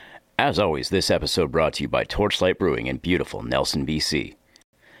As always, this episode brought to you by Torchlight Brewing in beautiful Nelson, BC.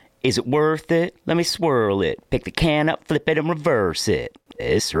 Is it worth it? Let me swirl it. Pick the can up, flip it, and reverse it.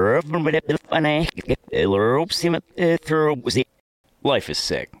 Life is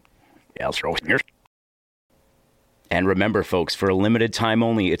sick. And remember, folks, for a limited time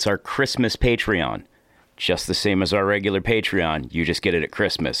only, it's our Christmas Patreon. Just the same as our regular Patreon, you just get it at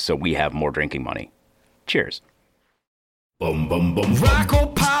Christmas, so we have more drinking money. Cheers. Bum, bum, bum, Rock or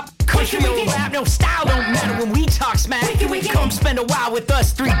pop, country or rap, no style don't matter when we talk smack. Come spend a while with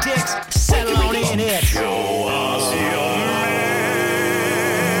us, three dicks, settle on in it. Show us your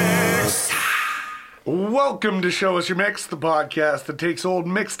mix. Welcome to Show Us Your Mix, the podcast that takes old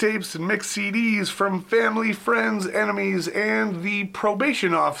mixtapes and mixed CDs from family, friends, enemies, and the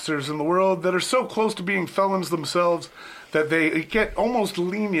probation officers in the world that are so close to being felons themselves that they get almost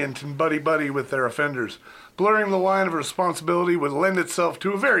lenient and buddy-buddy with their offenders. Blurring the line of responsibility would lend itself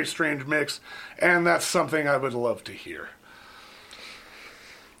to a very strange mix, and that's something I would love to hear.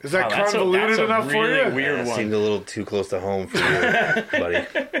 Is that convoluted enough for you? Weird one. Seemed a little too close to home for you, buddy.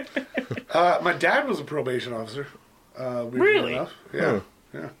 My dad was a probation officer. Really? Enough. Yeah.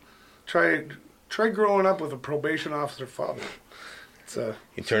 Yeah. Try growing up with a probation officer father. It's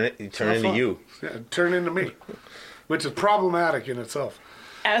You turn into fun. you. Yeah, turn into me, which is problematic in itself.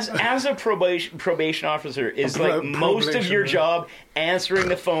 As a probation officer is like most of your man. job answering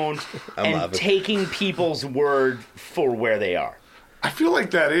the phone and laughing. taking people's word for where they are. I feel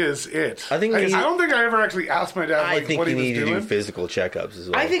like that is it. I think I you- don't think I ever actually asked my dad I think what you he need was to doing. do physical checkups as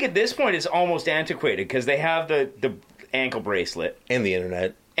well. I think at this point it's almost antiquated because they have the ankle bracelet and the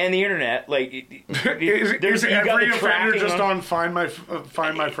internet. and the internet. Like, is you got every the offender tracking just on Find My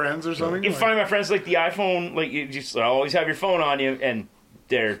Friends or something? You Like- find my friends like the iPhone. Like you just always have your phone on you and.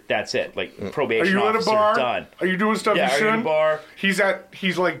 That's it. Like Are probation you at a officer bar? done. Are you doing stuff Yeah, you are you shouldn't? in a bar? He's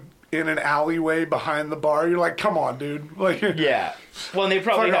like in an alleyway behind the bar. You're like, come on, dude. Like, Yeah. Well, and they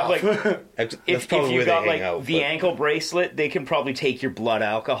probably fuck have off. like That's if probably you where got they hang like out. the but- ankle bracelet, they can probably take your blood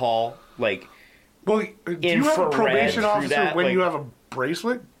alcohol. Like well, do you have a Infrared probation through officer that, when like- you have a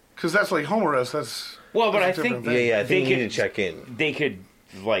bracelet? Because that's like home arrest. That's well, but that's I a think different thing. Yeah, I think They you need could- to check in. they could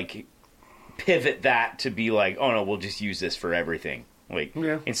like pivot that to be like, oh no, we'll just use this for everything. Like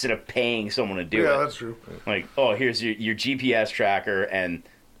Yeah. instead of paying someone to do Yeah, it. that's true. Like, oh, here's your GPS tracker and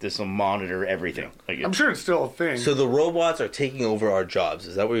this will monitor everything. Like, I'm sure it's still a thing. So the robots are taking over our jobs.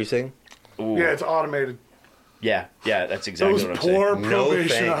 Is that what you're saying? ooh, yeah, it's automated. yeah, that's exactly Those what I'm saying. poor No probation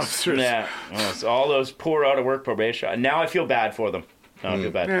thanks. officers. Yeah, well, it's all those poor out of work probation. Now I feel bad for them. Now I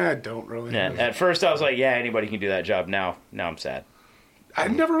feel bad. Yeah, I don't really. Yeah, at first I was like, yeah, anybody can do that job. Now I'm sad. I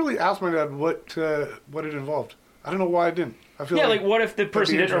never really asked my dad what it involved. I don't know why I didn't. I feel Yeah, like what if the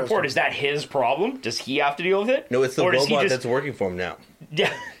person be didn't report? interesting. Is that his problem? Does he have to deal with it? No, it's the Or does he robot just- that's working for him now.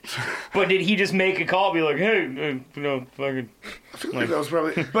 Yeah, but did he just make a call? Be like, hey, fucking I feel like that was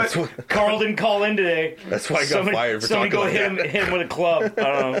probably. But Carl didn't call in today. That's why I got fired for somebody talking go like hit him with a club. I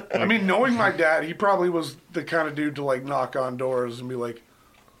don't know. I mean, knowing my dad, he probably was the kind of dude to like knock on doors and be like,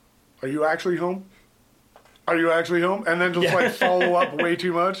 "Are you actually home? Are you actually home?" And then just like follow up way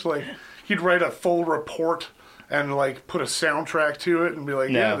too much. Like he'd write a full report and like put a soundtrack to it and be like,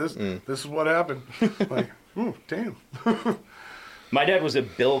 "Yeah, No. this is what happened." Like, ooh, damn. My dad was a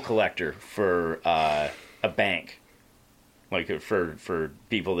bill collector for a bank, like for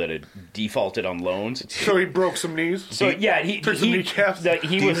people that had defaulted on loans. So he broke some knees. So yeah, he took some kneecaps? he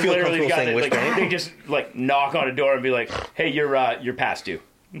Do you was feel literally the comfortable guy saying that which like bank? they just like knock on a door and be like, "Hey, you're past due."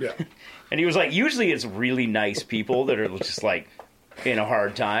 Yeah. And he was like, usually it's really nice people that are just like in a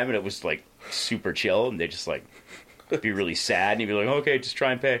hard time, and it was like super chill, and they just like be really sad, and he'd be like, "Okay, just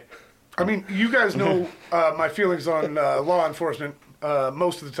try and pay." I mean, you guys know my feelings on law enforcement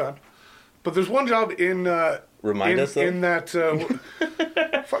most of the time, but there's one job in Remind us, though. in that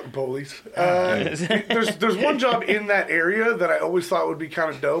fuck police. There's one job in that area that I always thought would be kind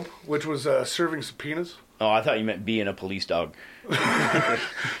of dope, which was serving subpoenas, Oh, I thought you meant being a police dog.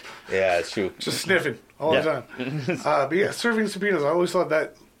 Yeah, it's true. just sniffing all Yeah. the time. But yeah, serving subpoenas. I always thought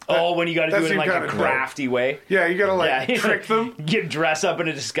that. Oh, when you got to that do it in seemed like a kinda dope. crafty way. Yeah, you gotta like Yeah. trick them. Get dress up in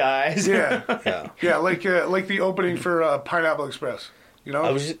a disguise. Yeah, Yeah. yeah, like the opening for Pineapple Express. You know,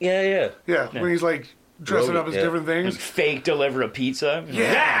 I was just, yeah. yeah, when he's like dressing up as Yeah. different things. Fake deliver a pizza.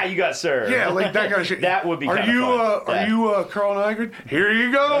 Yeah. You got served. Yeah, like that kind of shit. That would be Are kinda you fun. are Yeah. you Carl Nygren? Here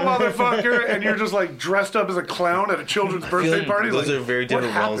you go, motherfucker! And you're just like dressed up as a clown at a children's I feel birthday like party. those like, are very what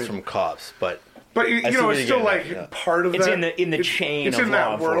different roles happened? from cops, but But you I see know, what it's you're still getting like at, yeah. part of It's that. in the It's- chain It's of in law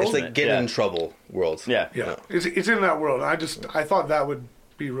that world. it's enforcement. like getting Yeah. in trouble worlds. Yeah. Yeah, it's in that world. I thought that would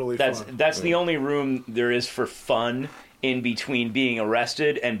be really That's fun. the only room there is for fun in between being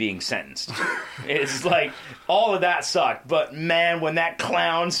arrested and being sentenced. It's like, all of that sucked, but man, when that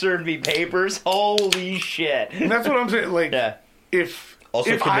clown served me papers, holy shit. And that's what I'm saying. Like, Yeah. if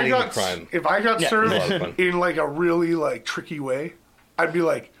Also if I committing the got crime. if I got Yeah. A lot of served fun. in like a really like tricky way, I'd be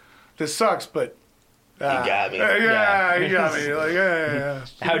like, this sucks, but You got me. yeah, you got me. Like, yeah.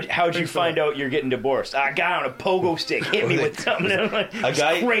 How'd you find out you're getting divorced? A guy on a pogo stick hit me with something. I'm like, A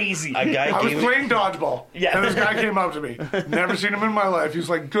guy, crazy. A guy I was gave me, playing dodgeball, Yeah. and this guy came up to me. Never seen him in my life. He was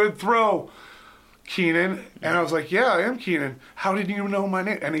like, "Good throw, Keenan," and I was like, "Yeah, I am Keenan. How did you know my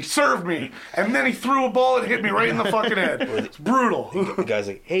name?" And he served me, and then he threw a ball and hit me right in the fucking head. It's brutal. the guy's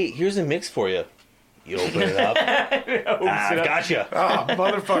like, hey, here's a mix for you. You open it up. Gotcha. Ah,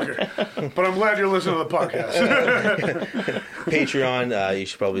 motherfucker. But I'm glad you're listening to the podcast. Patreon, you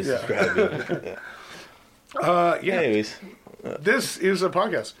should probably subscribe. Yeah, Anyways, this is a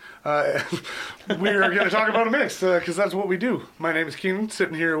podcast. We are going to talk about a mix because that's what we do. My name is Keenan,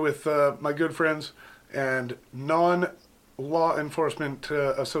 sitting here with my good friends and non-law enforcement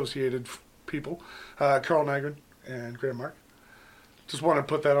associated people, Carl Nygren and Graham Mark. Just want to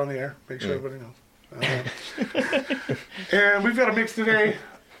put that on the air, make sure everybody knows. And we've got a mix today.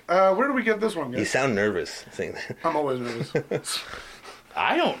 Where do we get this one, you guys? sound nervous saying that. I'm always nervous.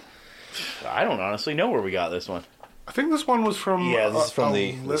 I don't honestly know where we got this one. I think this one was from, Yeah, this is from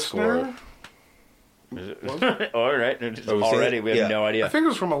a the listener. score. All right. Are we Already, saying- we have yeah. no I idea. think it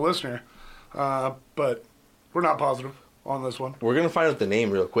was from a listener, but we're not positive on this one. We're going to find out the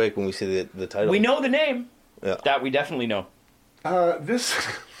name real quick when we see the title. We know the name. Yeah. That we definitely know. This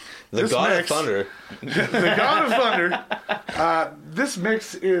The this God mix- of Thunder. the God of Thunder. This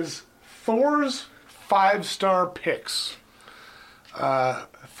mix is Thor's 5-star picks.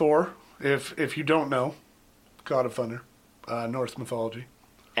 Thor, if you don't know, God of Thunder, Norse mythology.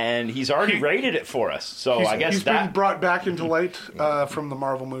 And he's already rated it for us. So I guess he's been that... brought back into light from the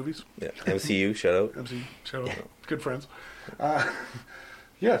Marvel movies. Yeah. MCU, shout out. MC, shout out, good friends.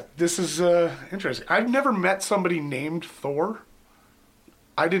 Yeah, this is interesting. I've never met somebody named Thor.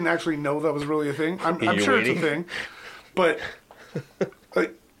 I didn't actually know that was really a thing. I'm You're sure waiting? it's a thing, but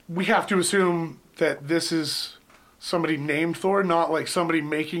we have to assume that this is somebody named Thor, not like somebody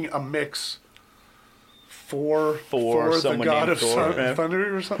making a mix for the someone God named of Thor, yeah.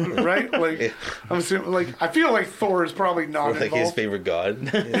 Thunder or something, right? Like, I'm assuming, like, I feel like Thor is probably not Or like his involved. favorite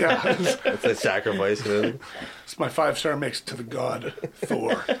god. Yeah, It's a sacrifice. it's my 5-star mix to the God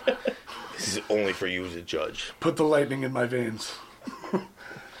Thor. This is only for you to judge. Put the lightning in my veins.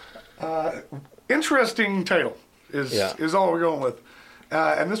 Interesting title is all we're going with.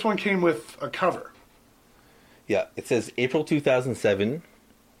 And this one came with a cover. Yeah, it says April 2007.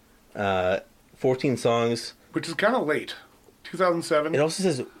 14 songs. Which is kind of late. 2007. It also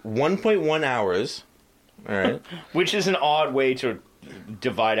says 1.1 hours. All right. Which is an odd way to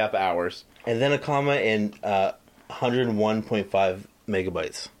divide up hours. And then a comma and 101.5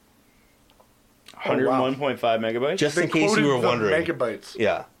 megabytes. 101.5 megabytes? Just They in case quoted you were the wondering. megabytes.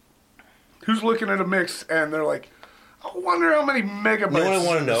 Yeah. Who's looking at a mix and they're like, I wonder how many megabytes. You know what I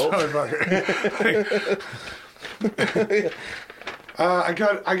wanna is this motherfucker? I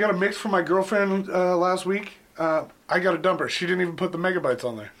got a mix from my girlfriend last week. I got to dump her. She didn't even put the megabytes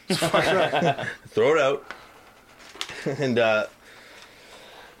on there. It's fucked up. Throw it out. And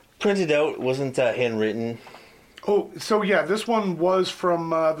printed out. Wasn't handwritten. Oh, so yeah, this one was from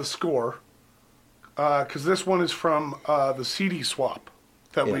the score, because this one is from the CD swap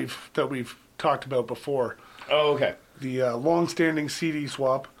that Yeah. we've talked about before, Oh, okay. the long-standing CD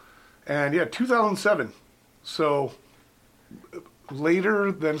swap, and yeah, 2007. So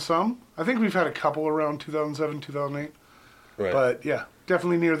later than some. I think we've had a couple around 2007, 2008, Right. but yeah,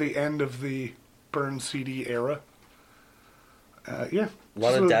 definitely near the end of the burn CD era. Yeah, a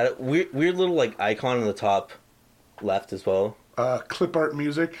lot of data. Weird little like icon in the top left as well. clip art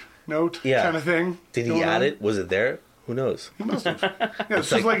music note Yeah. kind of thing. Did he going add on. it? Was it there? Who knows? He must have. Yeah, it's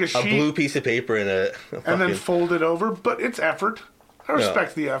just Like, like a sheet, blue piece of paper and a and then fucking- fold it over. But it's effort. I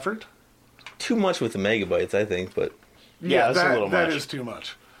respect the effort. too much with the megabytes, I think. But Yeah, that's a little that much. is too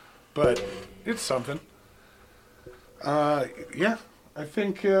much, but it's something. Yeah, I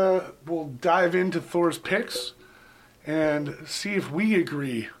think we'll dive into Thor's picks and see if we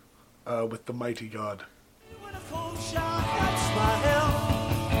agree with the mighty god. When a cold shot hits my health,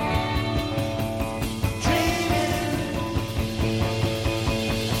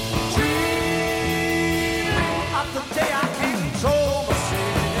 dreaming of the day I can control myself.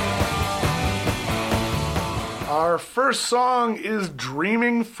 Our first song is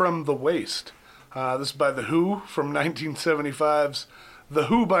 "Dreaming from the Waist." This is by The Who from 1975's The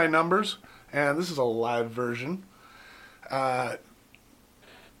Who by Numbers, and this is a live version. I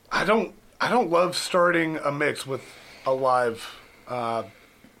don't love starting a mix with a live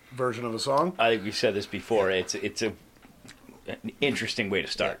version of a song. I think we said this before. It's an interesting way to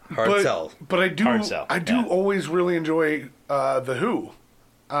start. Hard sell. But I do Hard sell, yeah. always really enjoy The Who.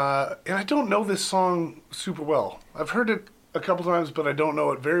 And I don't know this song super well. I've heard it a couple times, but I don't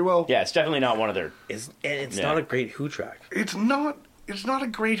know it very well. Yeah, it's definitely not one of their. It's Yeah. not a great Who track. It's not a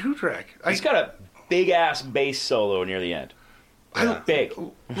great Who track. It's got a big ass bass solo near the end. Big.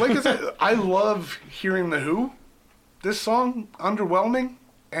 Like I said, I love hearing The Who. This song, underwhelming,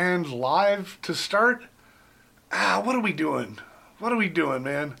 and live to start. What are we doing? What are we doing,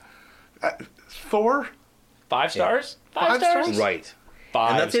 man? Thor? 5 stars? Five 5 stars? stars? Right.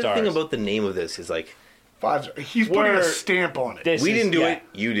 5 And that's the stars. thing about the name of this is like, 5 stars. He's putting a We're- stamp on it. This we is- didn't do yeah. it,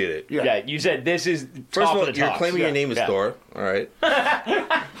 you did it. Yeah. Yeah, you said this is First top of all, the you're tops. claiming your name is Yeah. Thor. All right.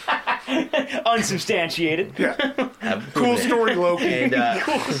 Unsubstantiated. Yeah. Cool story, Loki. And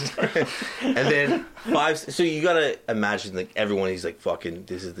and then 5. So you gotta imagine like everyone is like fucking.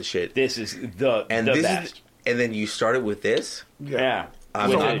 This is the shit. This is the this best. is and then you start it with this. Yeah.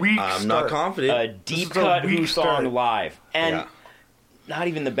 I'm It's With a a- weak I'm start. not confident. A deep is a cut weak Who song start. live. And Yeah. not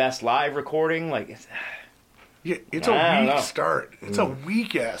even the best live recording. Like, Yeah, it's I a don't weak know. start. It's a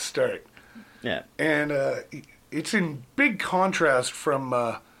weak ass start. yeah. And it's in big contrast from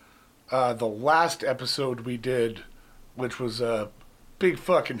the last episode we did, which was big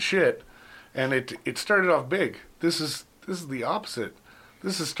fucking shit. And it started off big. This is the opposite.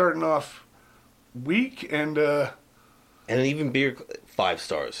 This is starting off weak and And an even bigger 5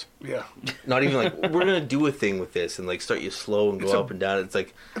 stars. yeah, Not even like we're gonna do a thing with this and like start you slow and go It's a- up and down. It's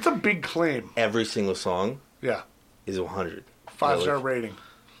like it's a big claim. every single song Yeah, is 100. 5-star rating.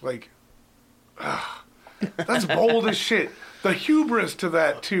 Like, that's bold as shit. The hubris to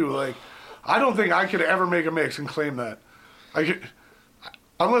that too. Like, I don't think I could ever make a mix and claim that. I could,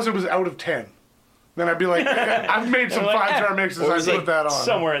 unless it was out of 10. Then I'd be like, I've made some Like, 5-star mixes. or I it's put like that on.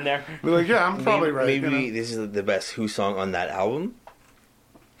 Somewhere in there. Be like, yeah, I'm probably right. Maybe you know? this is the best Who song on that album.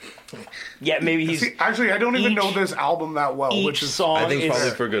 Yeah, maybe he's. See, actually, I don't even each- know this album that well, Each which is song I think is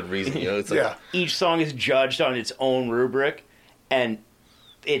probably for good reason. You know, it's like yeah. each song is judged on its own rubric, and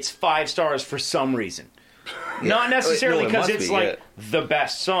it's 5 stars for some reason. Not necessarily No, it because must it's be, like the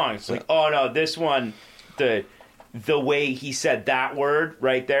best song. It's like, oh no, this one, the way he said that word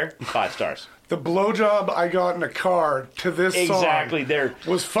right there, 5 stars. The blowjob I got in a car to this Exactly. song They're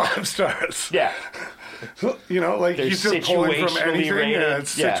was 5 stars. yeah. You know, like They're he's just pulling from situationally anything. rated. Yeah,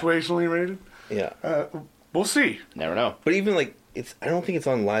 it's Yeah. situationally rated. yeah. We'll see. Never know. But even like it's, I don't think it's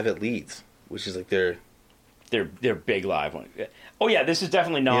on Live at Leeds, which is like their. They're big live one. Oh yeah, this is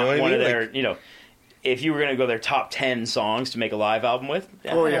definitely not You know what I one mean? of their. Like- You know, if you were going to go their top 10 songs to make a live album with,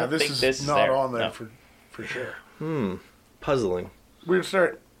 Oh I yeah, don't this think is this not there. on there No. for sure. Puzzling. Weird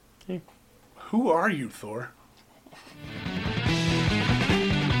start. Who are you, Thor?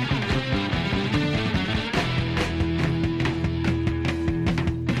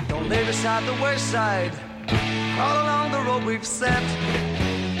 Don't lay beside the wayside. Crawl along the road we've set.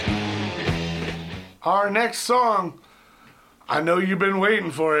 Our next song, I know you've been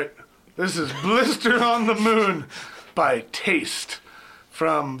waiting for it. This is Blister on the Moon by Taste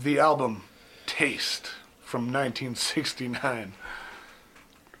from the album Taste from 1969.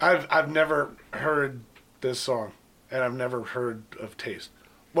 I've never heard this song, and I've never heard of Taste.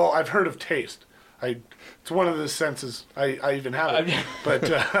 Well, I've heard of Taste. It's one of the senses I even have it, but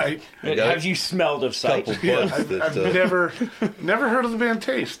Have you smelled of sight? Couple yeah, bucks that, I've never heard of the band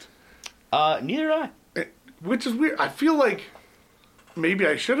Taste. Neither do I. Which is weird. I feel like maybe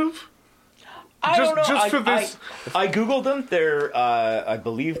I should have. I don't know. Just for this. I googled them. They're, I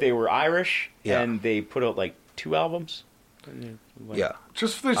believe they were Irish, Yeah. and they put out like 2 albums. Yeah.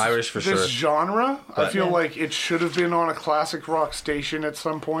 Just for this, Irish for this sure. genre, I But- feel Yeah. like it should have been on a classic rock station at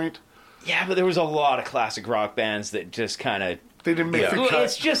some point. Yeah, but there was a lot of classic rock bands that just kind of. They didn't make Yeah. the Well, cut.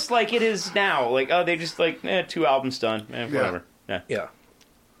 it's just like it is now. Like, oh, they just like 2 albums done. Whatever. Yeah. Yeah.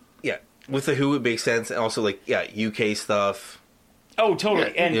 Yeah. With the Who, it makes sense, and also like UK stuff. Oh,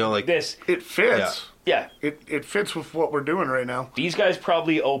 totally. Yeah, And you know, like- this, It fits. yeah. It fits with what we're doing right now. These guys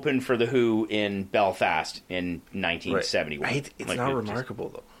probably opened for the Who in Belfast in Right. 1971. Right? It's Like, not it just- remarkable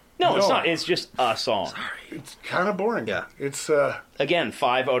though. No, it's No. not. It's just a song. It's kind of boring. Yeah. It's Again,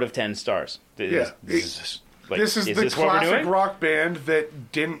 5 out of 10 stars. Yeah. This this is the what we're classic doing? rock band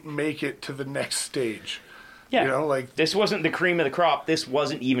that didn't make it to the next stage. Yeah. You know, like This wasn't the cream of the crop. This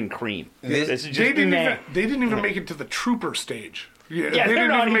wasn't even cream. This is just they didn't meh. even make it to the Trooper stage. Yeah, they they're didn't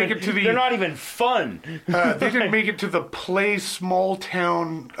not even even, make it to the. they're not even fun. They didn't make it to the play small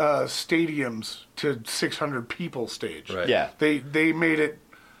town stadiums to 600 people stage. Right. Yeah. They made it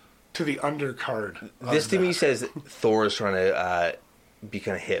to the undercard. This to me says Thor is trying to be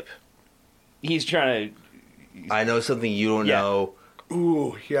kind of hip. He's trying I know something you don't Yeah. know.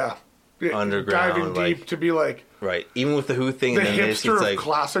 Ooh, yeah. Underground, Diving deep like- to be like Right. Even with the Who thing, the and then this, hipster it's of like,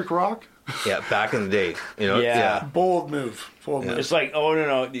 classic rock. yeah, back in the day. You know? Yeah. Bold move. Bold to. move. It's like, oh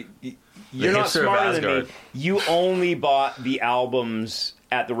no, you're not hipster of smarter than me. Asgard. You only bought the albums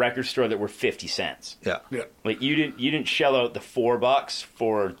at the record store that were 50 cents. Yeah. Yeah. Like you didn't shell out the $4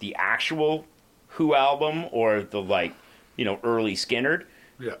 for the actual Who album or the early Skinnerd.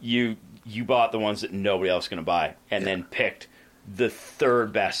 Yeah. You bought the ones that nobody else was going to buy, and then picked the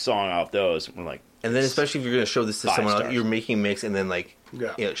third best song off those. And we're like, And then especially if you're going to show this to 5 someone else, stars. you're making a mix and then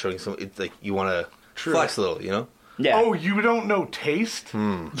Yeah. showing some, it's like you want to True. flex a little, you know? yeah, Oh, you don't know Taste?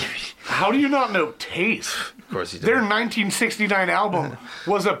 How do you not know Taste? Of course you do. Their 1969 album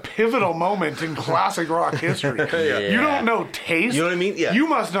was a pivotal moment in classic rock history. You don't know Taste? You know what I mean? Yeah. You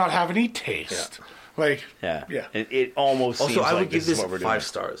must not have any taste. Like, yeah. yeah. It almost Also, seems I would like give this is this what we're doing. 5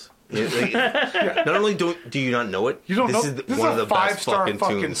 stars. Not only do you not know it, You don't this know. is This one is of a the best 5-star fucking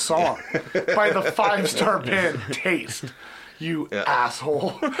fucking tunes. song by the 5-star band Taste. You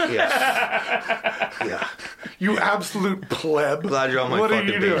asshole. Yeah. Yeah. You absolute pleb. Glad you're on my What are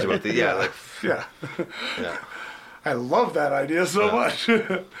fucking you page doing? about the Yeah. yeah. I love that idea so much.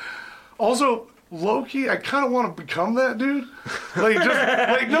 Also, Loki, I kind of want to become that dude. Like, just,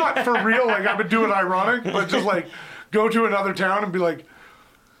 like, not for real, like, I would do it ironic, but just, like, go to another town and be like,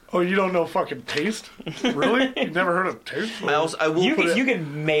 oh, you don't know fucking Taste? Really? You never heard of Taste? I will You put could, it, you could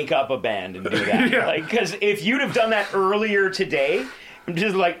make up a band and do that. Yeah. Because if you'd have done that earlier today, I'm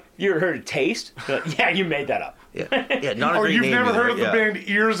just like, you ever heard of Taste? Like, yeah, you made that up. yeah, not a Oh, great you've name never either, heard of the yeah. band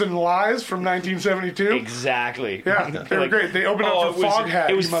Ears and Lies from 1972? Exactly. Yeah, they were Like, great. They opened oh, up for Foghat.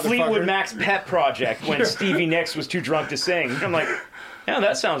 It was you motherfucker. Fleetwood Mac's pet project when Stevie Nicks was too drunk to sing. I'm like, yeah,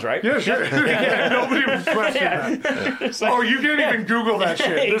 that sounds right. Yeah, sure. Yeah, nobody was questioning that. It's like- Oh, you can't even Google that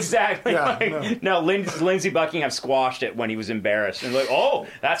shit. This- exactly. Yeah, Like, no, Lindsey Buckingham squashed it when he was embarrassed. And like, oh,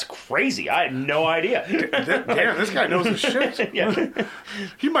 that's crazy. I had no idea. Damn, this guy knows his shit. Yeah.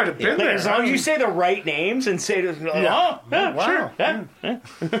 He might have been Like, there. as long as you say the right names and say, oh, yeah, Wow. sure. Yeah.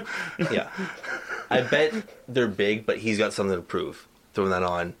 Yeah. I bet they're big, but he's got something to prove. Throwing that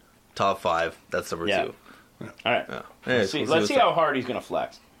on. Top 5. That's number Yeah. 2. All right. Yeah. Let's see, Anyways, let's see how hard he's going to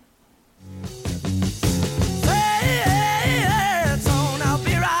flex. I'll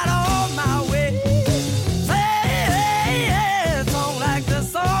be right on my way. Like the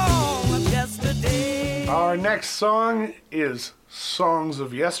song of yesterday. Our next song is Songs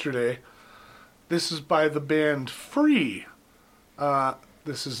of Yesterday. This is by the band Free.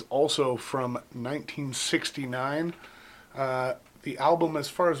 This is also from 1969. The album, as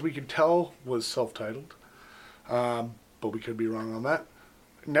far as we could tell, was self-titled. But we could be wrong on that.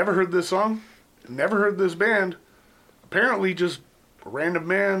 Never heard this song. Never heard this band. Apparently just random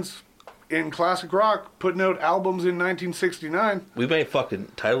bands in classic rock putting out albums in 1969. We may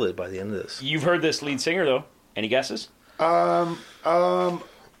fucking title it by the end of this. You've heard this lead singer, though. Any guesses? Oh,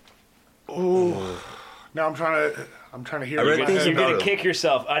 now I'm trying to hear. I it read in my things head. You're about going him. to kick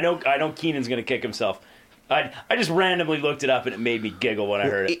yourself. I know Keenan's going to kick himself. I just randomly looked it up and it made me giggle when I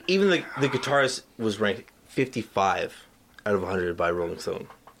heard it. Even the guitarist was ranked 55 out of 100 by Rolling Stone.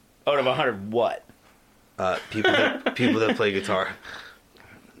 Out of 100, what? People that play guitar.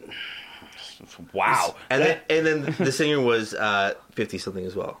 Wow. And then the singer was 50 something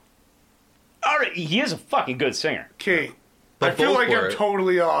as well. All right, he is a fucking good singer. Okay, But I feel both like were. I'm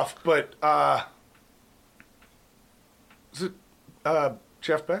totally off, but is it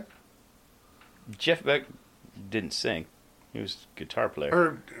Jeff Beck Jeff Beck didn't sing. He was a guitar player.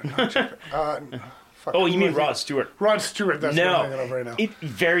 or not Jeff Beck, fuck, Oh, you who mean was it? Rod Stewart? Rod Stewart. That's what I'm thinking of No. right now.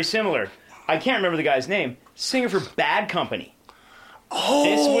 Very similar. I can't remember the guy's name. Singer for Bad Company. Oh,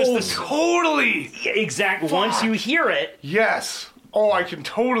 This was the- totally. Yeah, exactly. Once you hear it, Yes. Oh, I can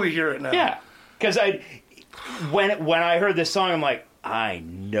totally hear it now. yeah. Because when I heard this song, I'm like, I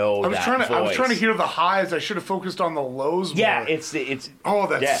know I was that trying to. voice. I was trying to hear the highs. I should have focused on the lows. Yeah, more. it's. Oh,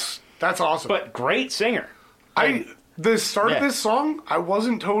 that's awesome. But great singer. The start Yeah. of this song, I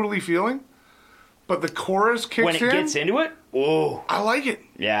wasn't totally feeling, but the chorus kicks When it in. gets into it, oh I like it,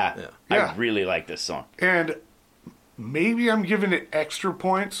 yeah. Yeah. I really like this song. and maybe I'm giving it extra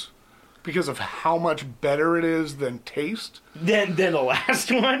points because of how much better it is than Taste. Then the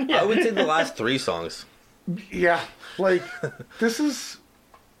last one. I would say the last 3 songs. Yeah, like this is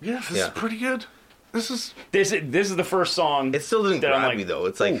Yeah. pretty good. This is This is the first song. It still didn't that I'm grab like, me though.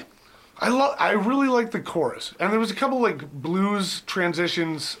 It's like I really like the chorus, and there was a couple like blues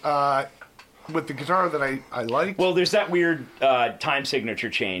transitions with the guitar that I liked. Well, there's that weird time signature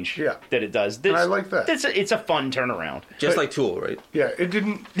change Yeah. that it does. And I like that. It's a fun turnaround. just like Tool, right? yeah, it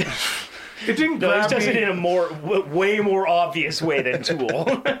didn't. It didn't No, grab it does me. it in a way more obvious way than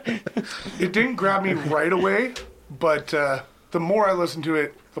Tool. It didn't grab me right away, but the more I listened to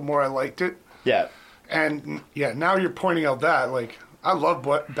it, the more I liked it. Yeah. And yeah, now you're pointing out that like I love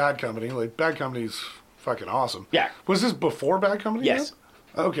Bad Company. Like Bad Company's fucking awesome. Yeah. Was this before Bad Company? Yes.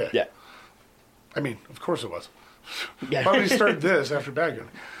 yet? Okay. Yeah. I mean, of course it was. Yeah. Why would you start this after Bad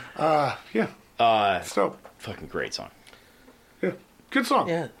Company? Yeah. So Fucking great song. yeah, good song.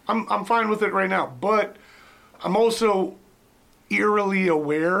 Yeah. I'm fine with it right now, but I'm also eerily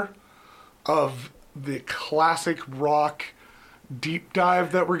aware of the classic rock deep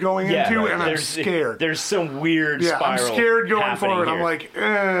dive that we're going into, and I'm scared. There's some weird Yeah, I'm spiral. scared going happening forward. here. I'm like,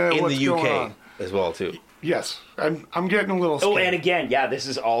 In what's the going UK on? as well too. Yes, I'm getting a little scared. Oh, and again, yeah, this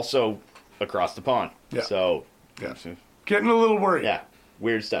is also across the pond. Yeah. So, Yeah. Getting a little worried. yeah,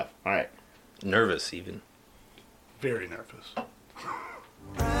 weird stuff. All right. Nervous even. Very nervous.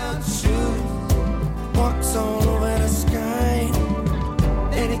 Brown shoes, walks all over the sky.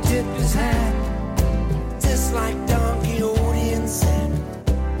 Then he tipped his hat, just like Don Quixote, and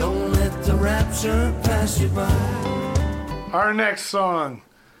said, "Don't let the rapture pass you by." Our next song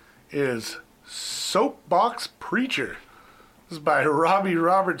is Soapbox Preacher. This is by Robbie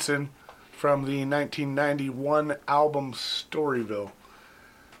Robertson from the 1991 album Storyville.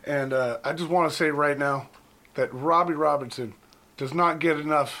 And I just want to say right now that Robbie Robertson does not get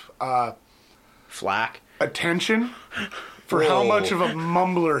enough Flack. attention for how Whoa. much of a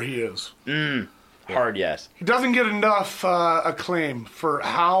mumbler he is. Hard yes. He doesn't get enough acclaim for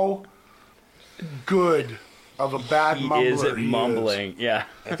how good of a bad He mumbler is at he mumbling. Yeah.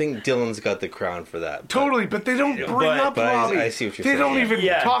 I think Dylan's got the crown for that. Totally, but they don't bring but- up but I- Robbie. I see what you're they saying, don't yeah. even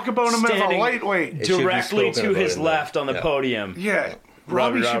Yeah. talk about him as a Standing- lightweight. It should be Directly spoken to about his in left on the yeah. podium. Yeah,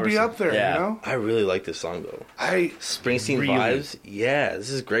 Robbie Robbie should be Robertson. up there. Yeah. You know, I really like this song though. I Springsteen Really? vibes. Yeah, this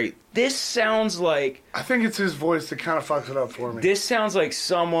is great. This sounds like think it's his voice that kind of fucks it up for me. this sounds like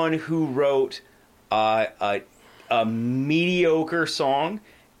someone who wrote a mediocre song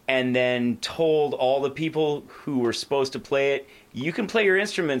and then told all the people who were supposed to play it, you can play your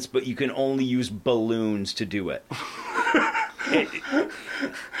instruments, but you can only use balloons to do it.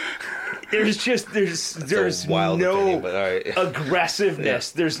 There's a wild no opinion, but all right.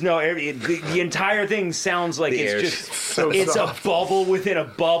 aggressiveness. There's no the entire thing sounds like The it's air's just so it's soft. a bubble within a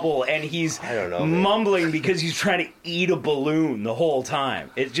bubble, and he's I don't know, man. mumbling because he's trying to eat a balloon the whole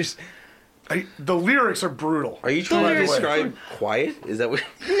time. It just The lyrics are brutal. Are you trying By to the way. describe quiet? Is that what?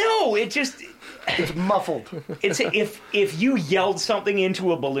 no, it just It's muffled. it's if you yelled something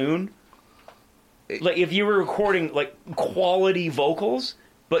into a balloon, like if you were recording like quality vocals,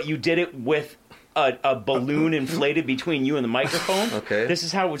 but you did it with a balloon inflated between you and the microphone. Okay. This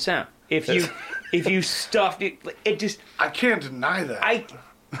is how it would sound. If you stuffed it, it just I can't deny that.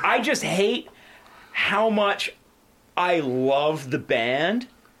 I just hate how much I love the band,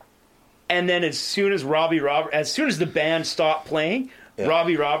 and then as soon as the band stopped playing, Yeah.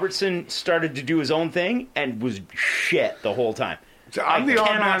 Robbie Robertson started to do his own thing and was shit the whole time. I'm the odd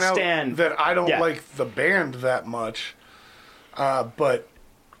cannot man out stand that I don't Yeah. like the band that much. But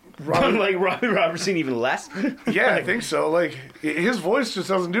Robbie, like Robbie Robertson even less. yeah, I think so. Like his voice just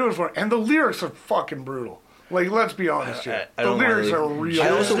doesn't do it for him. And the lyrics are fucking brutal. Like, let's be honest here. I The don't mind lyrics the- are real. I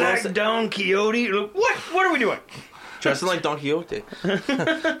also bad. want- Like Don Quixote. What are we doing? Dressing like Don Quixote.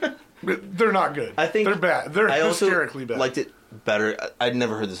 They're not good. I think they're bad. They're I also hysterically bad. liked it better. I'd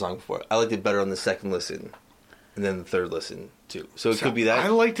never heard the song before. I liked it better on the second listen, and then the third listen too. So it could be that. I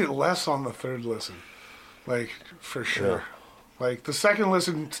liked it less on the third listen. Like, for sure. Like, the second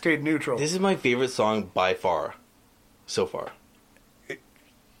listen stayed neutral. This is my favorite song by far, so far.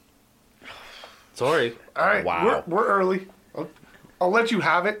 Sorry. All right, Wow. we're early. I'll let you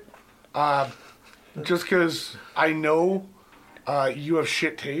have it. Just because I know you have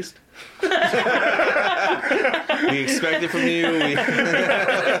shit taste. We expect it from you.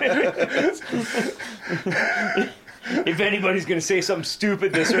 If anybody's going to say something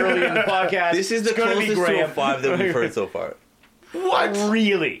stupid this early in the podcast, This is the it's gonna be closest to a Graham. 5 that we've heard so far. What?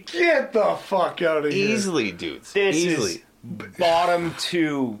 Really? Get the fuck out of here. Easily, dudes. This Easily. is bottom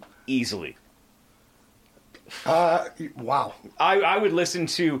 2 easily. Wow. I would listen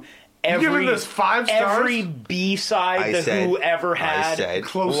to every this 5 stars? every B-side I that said- who ever I had said-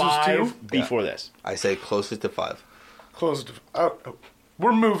 Closest live to? before this. I say closest to 5. Close to.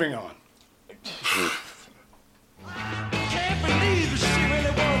 We're moving on. Can't believe she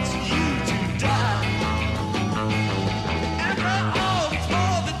really wants you to die. After all, it's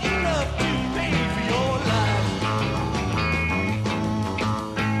more than enough to pay for your life.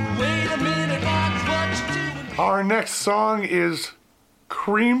 Wait a minute, watch what you're doing. Our next song is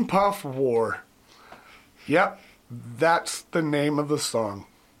Cream Puff War. Yep, that's the name of the song.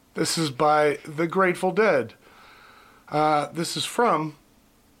 This is by The Grateful Dead. This is from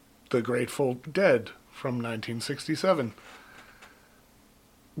The Grateful Dead from 1967.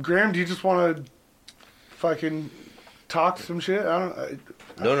 Graham, do you just want to fucking talk some shit? No,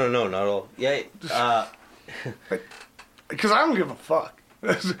 not at all. Yeah, Because I don't give a fuck.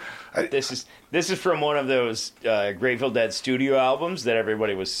 This is from one of those Grateful Dead studio albums that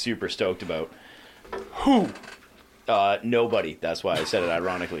everybody was super stoked about. Who? Nobody. That's why I said it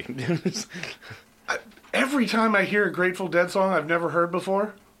ironically. Every time I hear a Grateful Dead song I've never heard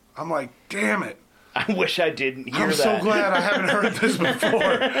before, I'm like, damn it. I wish I didn't hear I'm that. so glad I haven't heard this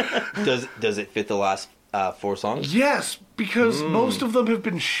before. does it fit the last 4 songs? Yes, because most of them have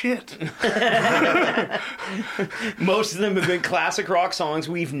been shit. Most of them have been classic rock songs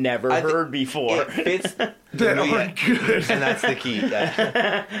we've never heard before. It fits, That aren't good. and that's the key.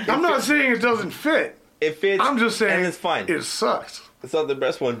 I'm not saying it doesn't fit. It fits. I'm just saying and it's fine. It sucks. It's not the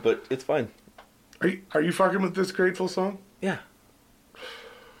best one, but it's fine. Are you fucking with this Grateful song? Yeah.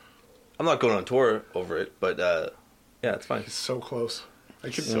 I'm not going on tour over it, but yeah, it's fine. It's so close. I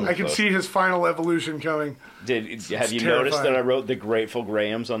can close. see his final evolution coming. Have you terrifying. noticed that I wrote the Grateful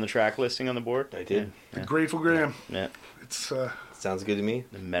Grahams on the track listing on the board? I did. The Grateful Graham. Yeah. It's Sounds good to me.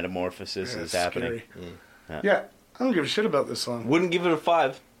 The metamorphosis yeah, is it's happening. scary. Yeah, I don't give a shit about this song. Wouldn't give it a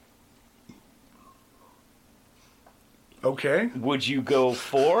 5. Okay. Would you go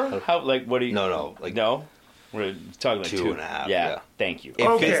 4? How what do you? No, like no. We're talking like 2.5, Yeah. yeah. Thank you. It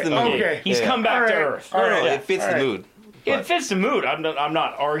Okay, fits the mood. okay. He's Yeah. come back to earth. All right. It fits All the right. mood. It fits the mood. I'm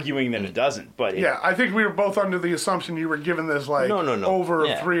not arguing that it doesn't, but Yeah, I think we were both under the assumption you were giving this like No. over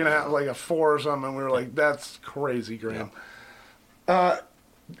Yeah. a 3.5, like a 4 or something. We were like, that's crazy, Graham.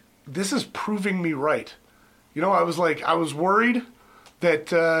 This is proving me right. You know, I was worried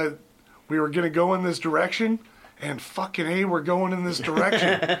that we were going to go in this direction, and fucking A, we're going in this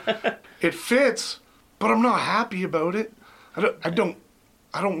direction. It fits, but I'm not happy about it. I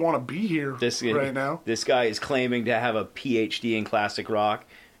don't want to be here right now. This guy is claiming to have a PhD in classic rock,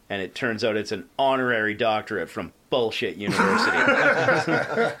 and it turns out it's an honorary doctorate from bullshit university.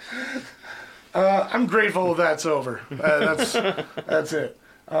 I'm grateful that's over. That's it.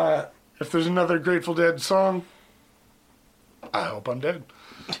 If there's another Grateful Dead song, I hope I'm dead.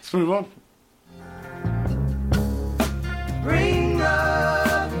 Let's move on. Bring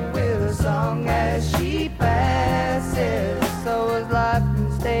up with a song as she passes, so as life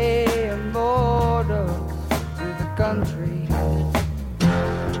can stay immortal to the country.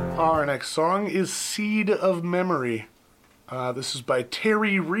 Our next song is Seed of Memory. This is by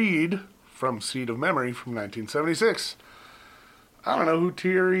Terry Reid from Seed of Memory from 1976. I don't know who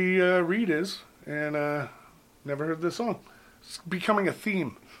Terry Reid is, and never heard this song. It's becoming a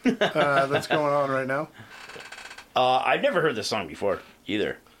theme that's going on right now. I've never heard this song before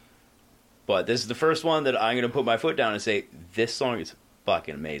either, but this is the first one that I'm going to put my foot down and say this song is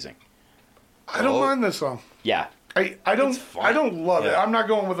fucking amazing. I don't mind this song. Yeah, I don't love it. I'm not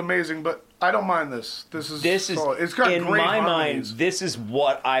going with amazing, but I don't mind this. This is it's got in great my harmonies. mind. This is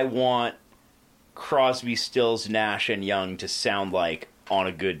what I want Crosby, Stills, Nash, and Young to sound like on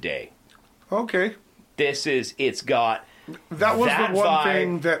a good day. Okay. It's got That was that the one vibe.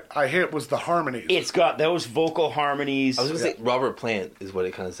 thing that I hit was the harmonies. It's got those vocal harmonies. I was going to say Robert Plant is what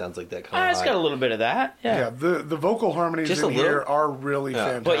it kind of sounds like, that kind of It's got a little bit of that. yeah, the vocal harmonies Just in a little. here are really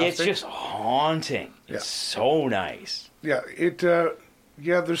fantastic. But it's just haunting. Yeah. It's so nice. Yeah,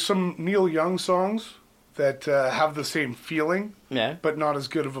 there's some Neil Young songs that have the same feeling, Yeah, but not as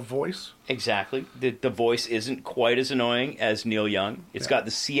good of a voice. exactly. The voice isn't quite as annoying as Neil Young. It's got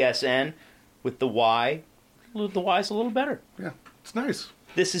the CSN with the Y. The Y's a little better. Yeah, it's nice.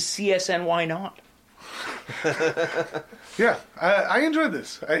 This is CSN. Why not? Yeah, I enjoyed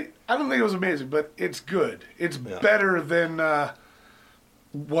this. I don't think it was amazing, but it's good. It's better than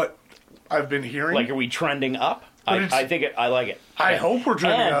what I've been hearing. Like, are we trending up? But I think I like it. I hope we're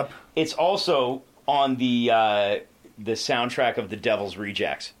trending And up. It's also on the soundtrack of The Devil's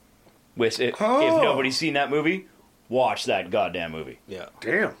Rejects. If nobody's seen that movie, watch that goddamn movie. Yeah.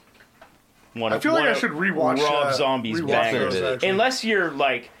 Damn. One I of- feel like one I of should rewatch Rob Zombie's rewatch bangers. those, actually. Unless you're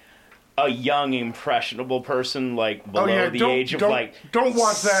like a young impressionable person like below the age of like don't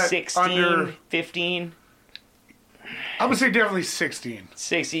watch that 16, under 15, I would say definitely 16.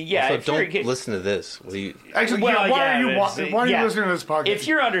 60. Yeah, So if you're a don't kid- listen to this. Will you? Actually, Well, why yeah, are you it's- why are you yeah. listening to this podcast? If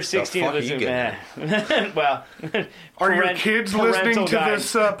you're under 16, fuck are listen, you getting well, Are your kids listening parental to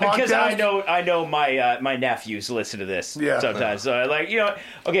this Because podcast? I know my nephews listen to this Yeah. sometimes. So like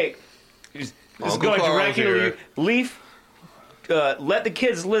okay, this is Uncle going Carl's directly to you. here. Leaf. Let the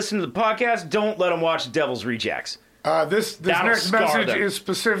kids listen to the podcast. Don't let them watch Devil's Rejects. This That'll next scar message them. is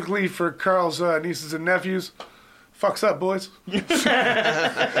specifically for Carl's nieces and nephews. Fucks up, boys.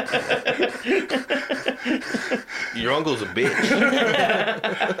 Your uncle's a bitch.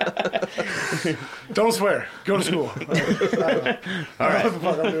 Don't swear. Go to school. I don't know what the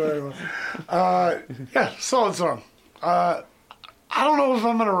fuck I'm doing anymore. Yeah, solid song. I don't know if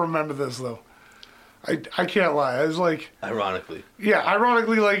I'm gonna remember this though. I can't lie. I was like, Ironically. yeah,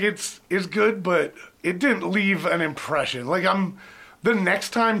 ironically, like it's good, but it didn't leave an impression. Like the next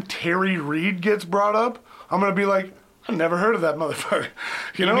time Terry Reid gets brought up, I'm gonna be like, I never heard of that motherfucker.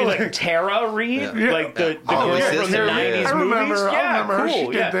 You know, You mean like Tara Reid, Yeah. like the Oh, girl yeah, from the Tara '90s Reid. I remember- movies? I Yeah, remember her. She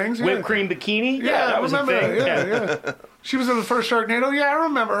cool. did Yeah. things, yeah. Whipped cream bikini. yeah, that I was remember a thing. that. Yeah. She was in the first Sharknado. Yeah, I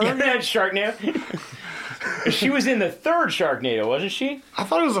remember her. That Sharknado. She was in the third Sharknado, wasn't she? I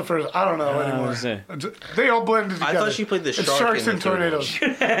thought it was the first. I don't know anymore. was it? They all blended together. I thought she played the It's shark Sharks in and the third Tornadoes.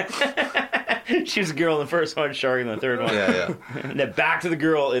 She was a girl in the first one, Shark in the third one. Yeah, And then back to the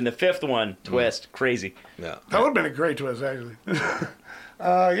girl in the fifth one. Twist. Crazy. yeah. That would have been a great twist, actually.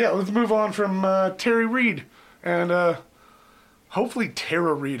 Yeah, let's move on from Terry Reid. And hopefully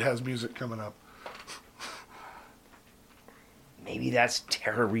Tara Reid has music coming up. Maybe that's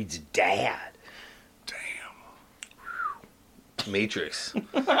Tara Reid's dad. Matrix.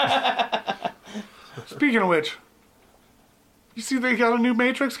 Speaking of which, you see they got a new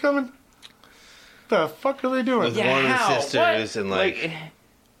Matrix coming? The fuck are they doing? With one of the how? sisters What? and like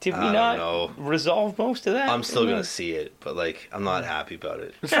did we I don't not know. resolve most of that? I'm still gonna see it, but like I'm not happy about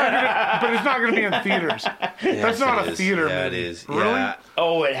it. But it's not going to be in theaters. That's not a theater Yeah, movie. it is. Really? Yeah.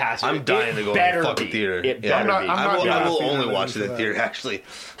 Oh, it has to. I'm dying to go to better the fucking be. theater. It Yeah. better I'm be. not- I will doing a only theater watch it movie in for theater actually.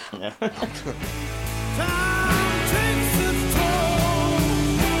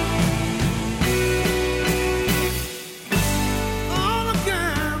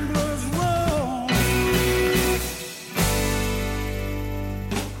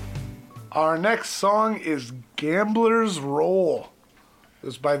 Our next song is Gambler's Roll.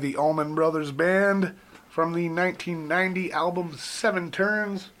 It's by the Allman Brothers Band from the 1990 album Seven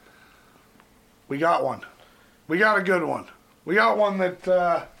Turns. We got one. We got a good one. We got one that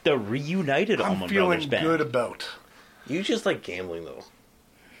The reunited I'm Allman feeling Brothers band. good about. You just like gambling though.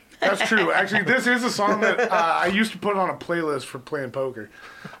 That's true. Actually, this is a song that I used to put on a playlist for playing poker.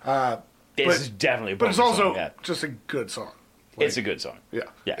 This but- is definitely a But it's poker also song, yeah. just a good song. It's a good song. Yeah.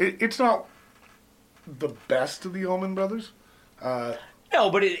 Yeah. It's not the best of the Allman Brothers. No,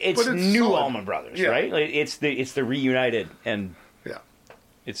 but it's But it's new solid. Allman Brothers, Yeah. right? Like, it's the reunited, and Yeah.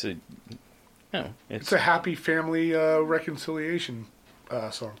 it's a no. It's a happy family reconciliation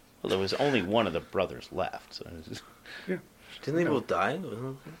song. Well, there was only one of the brothers left, so it was just, Didn't they both die?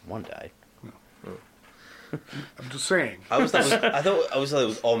 one died. I'm just saying. I thought it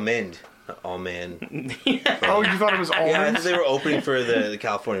was all men. All man. Oh, you thought it was Yeah, I thought almonds? they were opening for the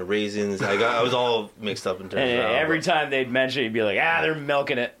California Raisins. I was all mixed up in terms And of that, every but- time they'd mention it, you'd be like, they're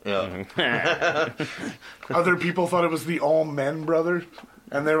milking it. Yeah. Other people thought it was the All Men Brothers.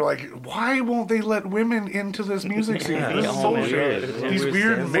 And they were like, why won't they let women into this music scene? Yeah, This is the bullshit. Allman Brothers. These We're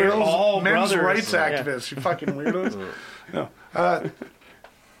weird saying- We're all men's brothers. rights Yeah. activists, you fucking weirdos. No.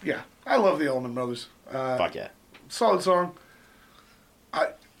 Yeah, I love the Allman Brothers. Fuck yeah. Solid song.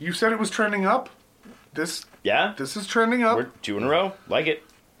 You said it was trending up. This Yeah? is trending up. We're 2 in a row. Like it.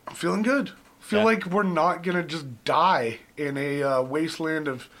 I'm feeling good. Feel Yeah. like we're not gonna just die in a wasteland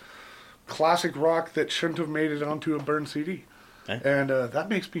of classic rock that shouldn't have made it onto a burned CD, and that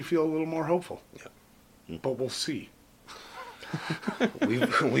makes me feel a little more hopeful. Yeah. But we'll see.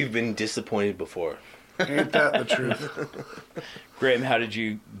 We've been disappointed before. Ain't that the truth? Graham, how did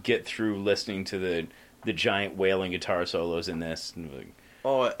you get through listening to the giant wailing guitar solos in this? And,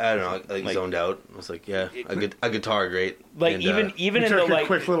 Oh, I don't know. I Like- zoned out. I was like, yeah, a guitar, great. like And, even You in took the a like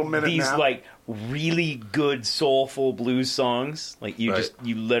quick little minute these nap. like really good soulful blues songs, like you Right.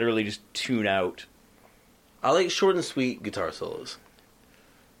 you literally just tune out. I like short and sweet guitar solos.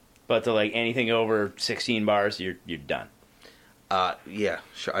 But to like anything over 16 bars, you're done. Yeah,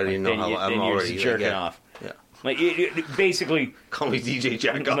 sure. I didn't know Then, how I'm you're already just jerking yeah. off. Yeah, Like basically, call me DJ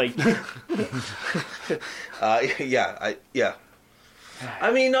Jack. like Yeah.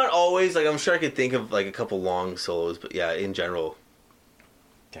 I mean, not always. Like, I'm sure I could think of like a couple long solos, but yeah, in general,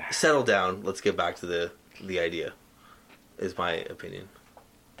 settle down. Let's get back to the idea. Is my opinion.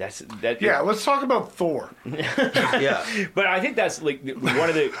 Yeah, let's talk about Thor. Yeah, But I think that's like one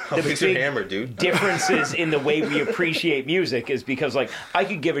of the fix your big hammer, dude. differences in the way we appreciate music is because like I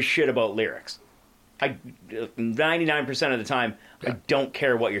could give a shit about lyrics. 99% of the time, I don't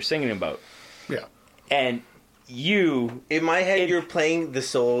care what you're singing about. Yeah. And you, In my head, you're playing the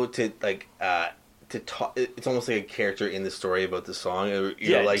solo to like to talk. It's almost like a character in the story about the song. Or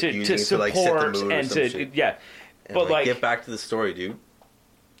you're like using it to like set the support mood or and some to shit. And, but like get back to the story, dude.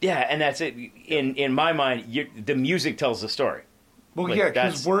 yeah, and that's it. In my mind, the music tells the story. Well, Like, yeah, because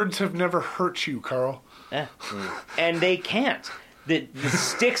that's- words have never hurt you, Carl. Yeah. And they can't. The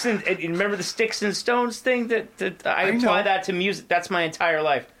sticks and you remember the sticks and stones thing that I apply know. that to music. That's my entire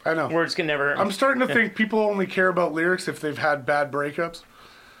life. I know. Words can never hurt me. I'm starting to think people only care about lyrics if they've had bad breakups.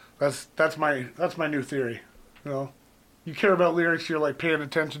 That's my new theory. You know, you care about lyrics, you're like paying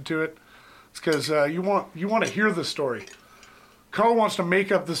attention to it. It's because you want to hear the story. Carl wants to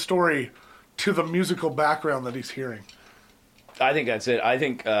make up the story to the musical background that he's hearing. I think that's it. I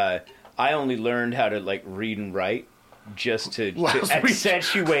think I only learned how to like read and write just to Last week.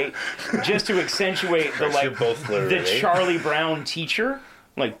 accentuate the You're like both the literate, eh? Charlie Brown teacher.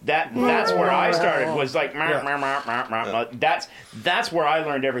 Like that. That's where I started. Was like that's where I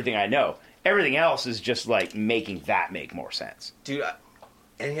learned everything I know. Everything else is just like making that make more sense. Dude,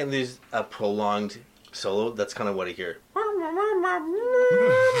 anytime there's a prolonged solo, that's kind of what I hear.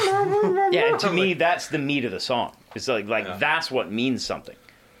 Yeah, and to me, that's the meat of the song. It's like that's what means something.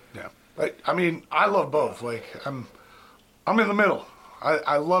 Yeah, I mean, I love both. Like I'm in the middle.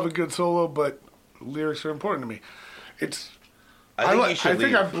 I love a good solo, but lyrics are important to me. I think you should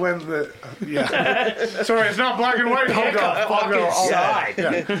think leave. I blend the yeah. Sorry, it's not black and white. I'll go. Side.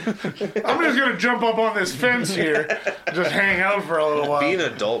 I'm just gonna jump up on this fence here, and just hang out for a little while. Be an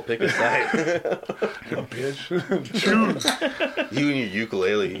adult, pick a side. Bitch, choose. You and your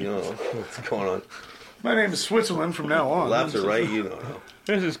ukulele, you know what's going on. My name is Switzerland from now on. Left or right, you don't know.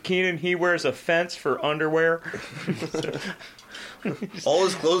 This is Keenan. He wears a fence for underwear. All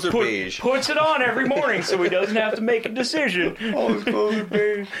his clothes are beige. Puts it on every morning so he doesn't have to make a decision. All his clothes are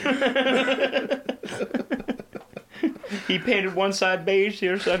beige. He painted one side beige, the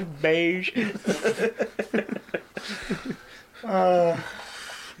other side beige.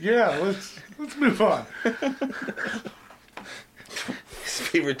 Yeah, let's move on. His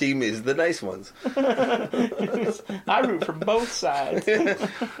favorite team is the nice ones. I root for both sides. I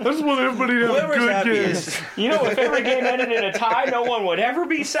just want everybody to have a Whoever's good game. happiest. You know, if every game ended in a tie, no one would ever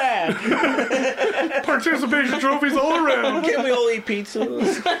be sad. Participation trophies all around. Can we all eat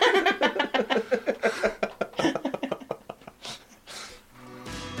pizzas?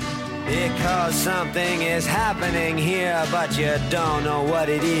 Because something is happening here, but you don't know what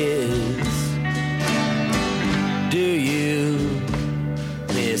it is. Do you,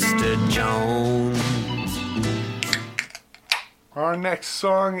 Mr. Jones? Our next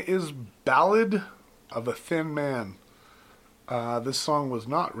song is Ballad of a Thin Man. This song was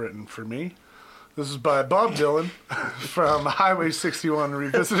not written for me. This is by Bob Dylan from Highway 61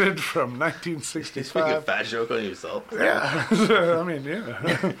 Revisited from Just make a 1965. fat joke on yourself. Yeah, I mean,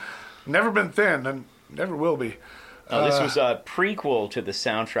 yeah. Never been thin and never will be. This was a prequel to the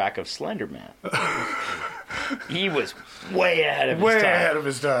soundtrack of Slender Man. He was way ahead of his Way time. ahead of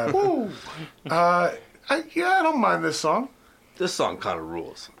his time. I don't mind this song. This song kind of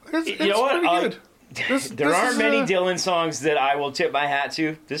rules. It's You know what? pretty good. There aren't many Dylan songs that I will tip my hat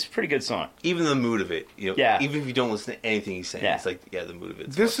to. This is a pretty good song. Even the mood of it. You know, Yeah. Even if you don't listen to anything he's saying, Yeah. it's like, the mood of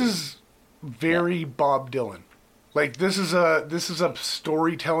it. This is very Bob Dylan. Like this is a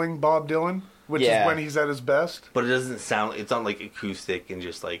storytelling Bob Dylan, which Yeah. is when he's at his best. But it doesn't sound, it's not like acoustic and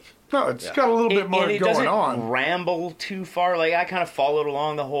just like, No, it's Yeah. got a little bit more and it going doesn't on. ramble too far. Like I kind of followed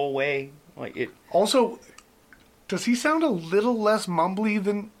along the whole way. Like it. Also, does he sound a little less mumbly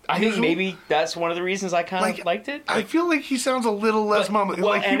than I think usual? maybe that's one of the reasons I kind of liked it. I feel like he sounds a little less mumbly. Well,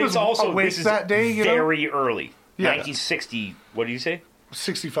 Like he and was it's also awake this is that day, you know? very early. Yeah. 1960. What do you say?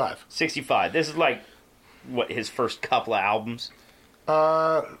 65. 65. This is like what his first couple of albums.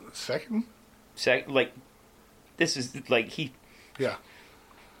 Second? Like this is like he. Yeah.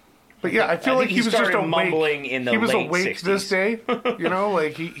 But yeah, I feel I like think he was just started awake. mumbling in the he was late awake 60s. this day. You know,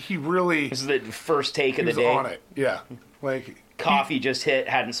 like he really This is the first take he of the was day. on it. Yeah. Like Coffee just hit.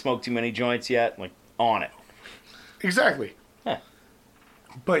 Hadn't smoked too many joints yet. Like on it. exactly. Huh.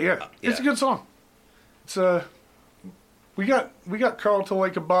 But yeah, it's a Yeah. good song. It's we got Carl to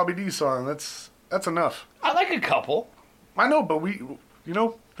like a Bobby D song. That's enough. I like a couple. I know, but you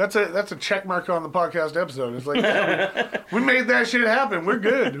know, that's a check mark on the podcast episode. It's like, yeah, we made that shit happen. We're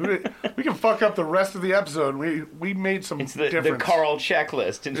good. We can fuck up the rest of the episode. We made some It's the difference. Carl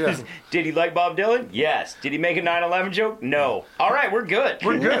checklist. And Yeah. Did he like Bob Dylan? Yes. Did he make a 9/11 joke? No. All right, we're good.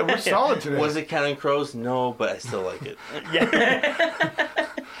 We're good. We're solid today. Was it Counting Crows? No, but I still like it.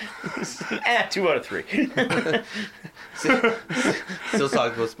 2 out of 3. Still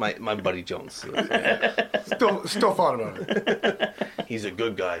talking about my buddy Jones. So, yeah. Still thought about it. He's a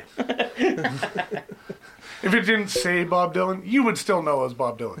good guy. If it didn't say Bob Dylan, you would still know it was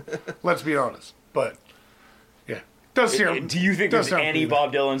Bob Dylan. Let's be honest. But yeah, does sound. Do you think does there's sound any pretty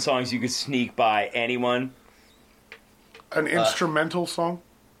Bob Dylan songs you could sneak by anyone? an instrumental song?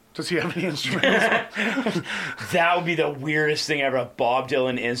 Does he have any instrumentals? That would be the weirdest thing ever. A Bob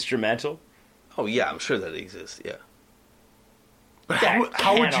Dylan instrumental. Oh yeah, I'm sure that exists. Yeah. How would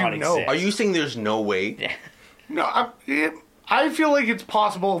you cannot know? exist. Are you saying there's no way? No, I feel like it's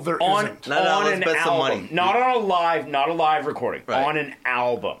possible there On, isn't. No, on let's an bet some album, money. not a live recording. Right. On an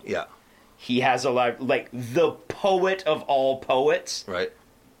album, Yeah. he has a live, like the poet of all poets. Right.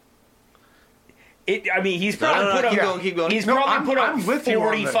 I mean, he's No, probably no, put out. keep going. He's No, probably put out I'm with you on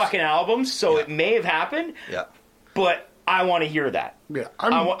 40 this. fucking albums, so Yeah. it may have happened. Yeah. But I want to hear that. Yeah, I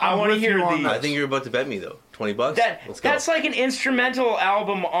I'm want to with hear you on the. I think you're about to bet me though. $20. Let's go. That's like an instrumental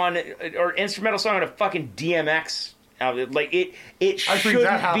album on, or instrumental song on a fucking DMX album. Like it I think that shouldn't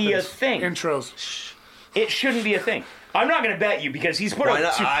happens. be a thing. Intros. It shouldn't be a thing. I'm not going to bet you because he's put Why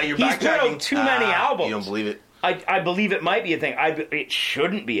not? out You're he's put backtracking. out too many albums. You don't believe it? I believe it might be a thing. It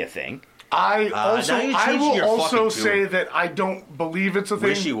shouldn't be a thing. I now you're I changing will your also fucking say tune. that I don't believe it's a thing, but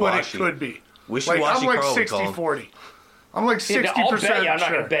it Wishy-washy. could be. Wishy-washy Like, I'm like Carl would call 60-40. I'm like 60% I'll bet you. I'm not sure.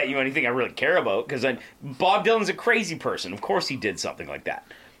 going to bet you anything I really care about because Bob Dylan's a crazy person. Of course he did something like that.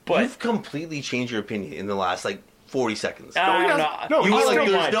 But You've completely changed your opinion in the last like 40 seconds. I he don't doesn't. know. No, You he were still like,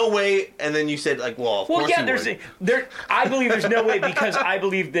 there's might. no way, and then you said like, well, of Well, course yeah, you would. there. I believe there's no way because I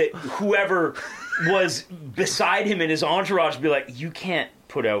believe that whoever was beside him in his entourage would be like, you can't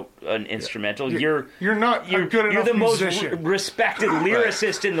put out an instrumental. You're not a good You're enough the most musician. respected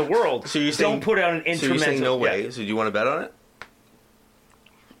lyricist in the world. So you're saying don't put out an So instrumental. you're saying no way. Yeah. So do you want to bet on it?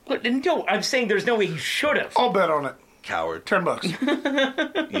 But no, I'm saying there's no way he should have. I'll bet on it. Coward.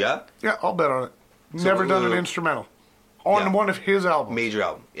 $10. Yeah. Yeah, I'll bet on it. Never done an instrumental. On Yeah. one of his albums. Major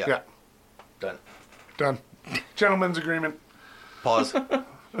album. Yeah. Yeah, Done. done. Gentleman's agreement. Pause.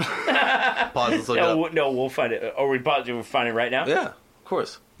 Pause. Let's look it up. No, we'll find it. Or we'll find it right now. Yeah. Of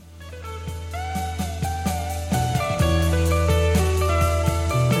course.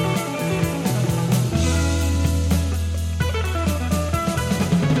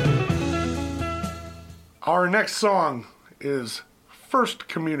 Our next song is First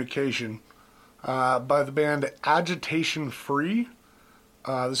Communication by the band Agitation Free.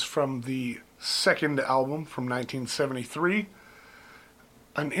 This is from the second album from 1973.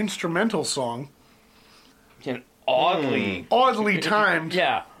 An instrumental song, And oddly, oddly timed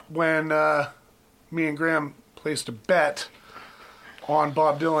yeah. when me and Graham placed a bet on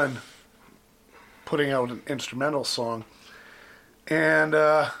Bob Dylan putting out an instrumental song. And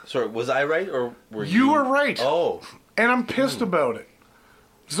Sorry, was I right or were you? you were right. Oh. And I'm pissed about it.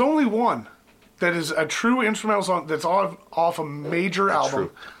 There's only one that is a true instrumental song that's off a major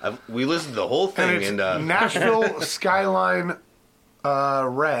album. True. We listened to the whole And thing it's and Nashville Skyline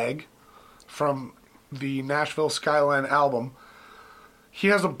Rag from the Nashville Skyline album. He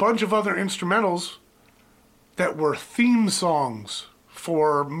has a bunch of other instrumentals that were theme songs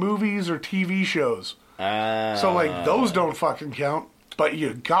for movies or TV shows. So, like, those don't fucking count. But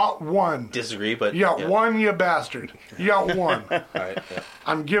you got one. disagree, but You got yeah. one, you bastard. You got one. All right. Yeah.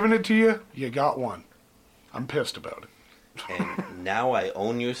 I'm giving it to you. You got one. I'm pissed about it. And now I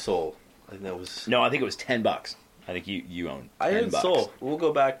own your soul. I think that was. No, I think it was $10. I think you own. I $10. own soul. We'll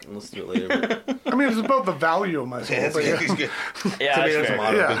go back and listen to it later. But I mean, it's about the value of my soul. that's but yeah. good. Yeah, Tomato, that's fair.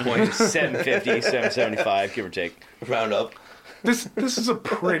 tomato. Yeah. Good point. 750, 775, give or take. Round up. This is a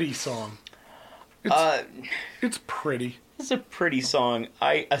pretty song. It's pretty. It's a pretty song.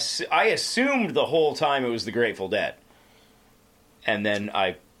 I assumed the whole time it was the Grateful Dead, and then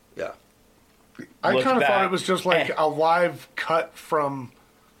I Yeah. I Look kind of thought back. it was just like a live cut from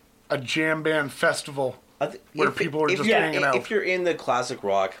a jam band festival where people are just hanging out. If you're in the classic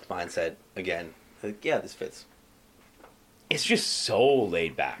rock mindset, again, like, yeah, this fits. it's just so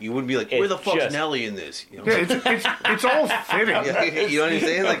laid back. You wouldn't be like, It's where the fuck's just- Nelly in this? You know, Yeah, it's all fitting. you know what I'm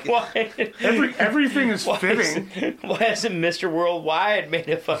saying? Like, Why? Everything is fitting. Why hasn't Mr. Worldwide made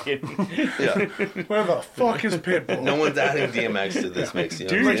a fucking yeah. Where the fuck is Pitbull? No one's adding DMX to this mix. You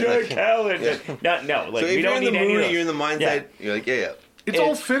know what I'm saying? DJ Khaled? No, like So if we you're don't in the need any of mood, those. you're in the mindset, you're like, yeah, It's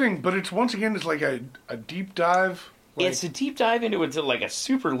all fitting, but it's once again, it's like a deep dive. Like, It's a deep dive into like a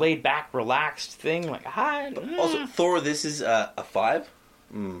super laid back, relaxed thing. Like, hi. Also, Thor, this is a 5?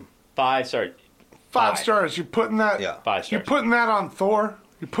 5 stars. 5 stars. You're putting that. Yeah. 5 stars. You're putting that on Thor.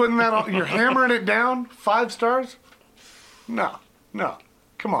 You're putting that on. You're hammering it down. 5 stars. No.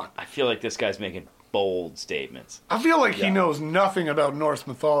 Come on. I feel like this guy's making bold statements. I feel like he knows nothing about Norse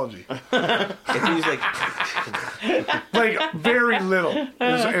mythology. If he was like, Like, very little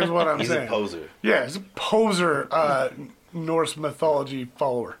is what I'm he's saying. a poser. Yeah, he's a poser Norse mythology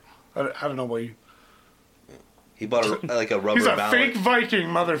follower. I don't know what you... He bought a rubber He's a mallet. fake Viking,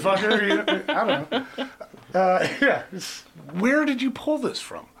 motherfucker. I don't know. Yeah. Where did you pull this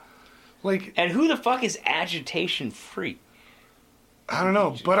from? Like, And who the fuck is agitation free? I don't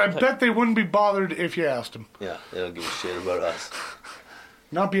know, but I bet they wouldn't be bothered if you asked them. Yeah, they don't give a shit about us.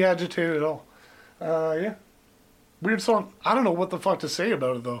 Not be agitated at all. Yeah. Weird song. I don't know what the fuck to say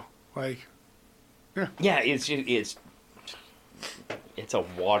about it, though. Like, Yeah, it's a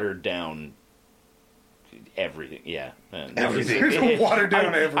watered down everything. Yeah, Everything. It's a watered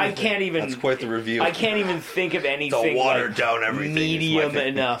down everything. I can't even. That's quite the review. I can't even think of anything watered down everything is my medium thing.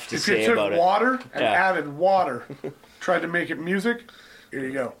 enough to If you say took about it. water and Yeah. added water, tried to make it music, here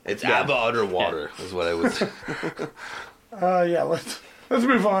you go. It's ABBA underwater, is what I would say. Yeah, let's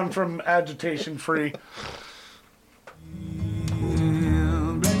move on from agitation free.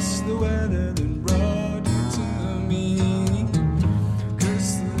 Bless the weather that brought you to me.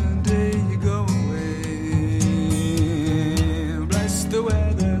 Curse the day you go away. Bless the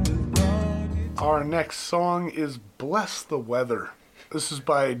weather that brought you. Our next song is Bless the Weather. This is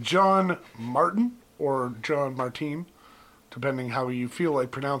by John Martin, or John Martin, depending how you feel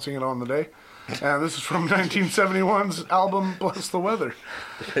like pronouncing it on the day. And this is from 1971's album Bless the Weather.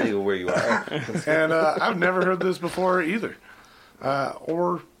 Depending on where you are. And I've never heard this before either.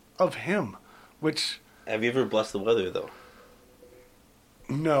 Or of him, which, Have you ever blessed the weather, though?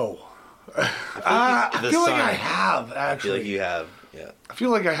 no. The I feel like sun. I have, I feel actually. like you have. Yeah. I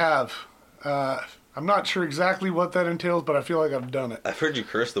feel like I have. I'm not sure exactly what that entails, but I feel like I've done it. I've heard you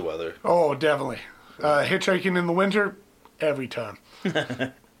curse the weather. Oh, definitely. Hitchhiking in the winter, every time.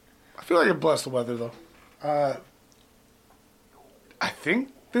 I feel like I bless the weather, though. I think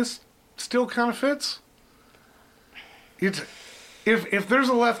this still kind of fits. It's if there's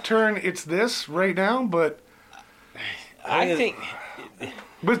a left turn, it's this right now. But I think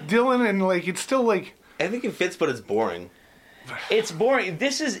with Dylan and like, it's still like I think it fits, but it's boring. it's boring.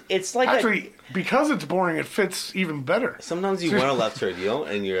 It's like actually because it's boring, it fits even better. Sometimes you want a left turn, you know,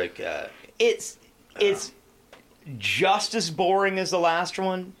 and you're like, it's just as boring as the last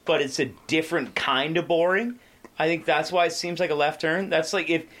one, but it's a different kind of boring. I think that's why it seems like a left turn. That's like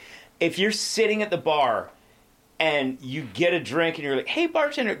if you're sitting at the bar and you get a drink and you're like, "Hey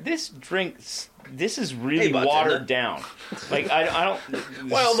bartender, this is really Hey, bartender." watered down." Like I don't.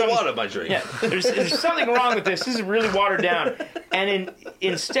 well, the water my drink. Yeah, there's something wrong with this. This is really watered down. And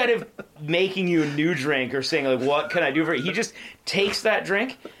instead of making you a new drink or saying like, "What can I do for you?" He just takes that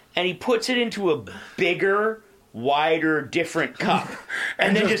drink and he puts it into a bigger, wider, different cup,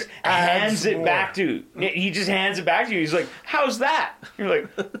 and then just hands it more. back to. He just hands it back to you. He's like, "How's that?" You're like,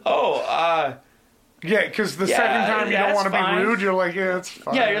 "Oh, Yeah, because the Yeah, second time you don't that's want to be fine. rude, you're like, yeah, it's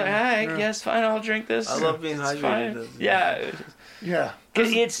fine. yeah." You're like, "Hi, yes, fine. I'll drink this. I love being It's hydrated. fine." Yeah. Yeah.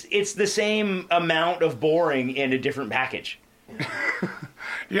 'Cause it's the same amount of boring in a different package.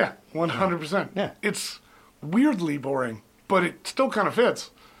 Yeah, 100%. Yeah. It's weirdly boring, but it still kind of fits.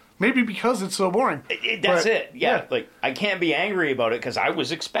 Maybe because it's so boring. That's But, it. Yeah. Like I can't be angry about it because I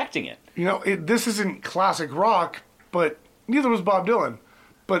was expecting it. You know, this isn't classic rock, but neither was Bob Dylan.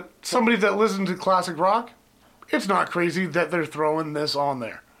 But somebody that listens to classic rock, it's not crazy that they're throwing this on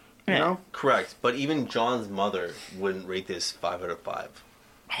there. You know? Correct. But even John's mother wouldn't rate this 5 out of 5.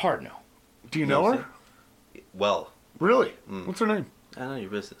 Hard no. Do you know her? Well, Really? What's her name? I know your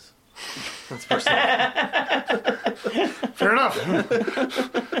business. That's personal. Fair enough.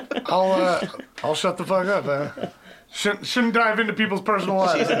 I'll shut the fuck up. Shouldn't dive into people's personal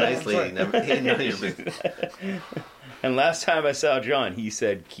lives. She's a nice lady. None of your business. And last time I saw John, he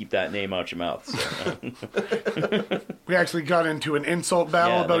said, "Keep that name out your mouth." So, We actually got into an insult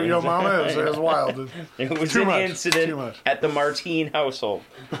battle Yeah, about there Yo was- Mama. It was wild. it was Too an much. Too incident much. at the Martine household.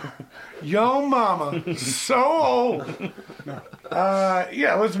 Yo Mama, so old.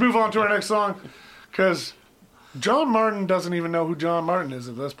 Yeah, let's move on to our next song. Because John Martin doesn't even know who John Martin is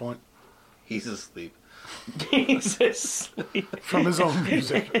at this point. He's asleep. He's asleep. From his own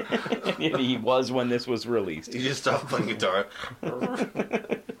music. And he was when this was released. He just stopped playing guitar.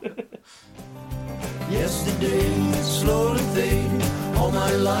 Yesterday slowly fading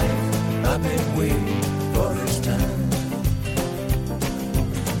life I've been waiting for this time.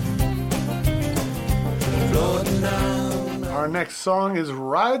 Floating down. Our next song is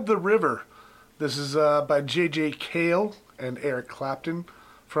Ride the River. This is by J.J. Cale and Eric Clapton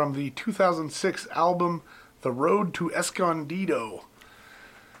from the 2006 album The Road to Escondido.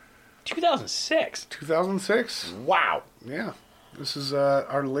 2006. 2006? Wow. Yeah. This is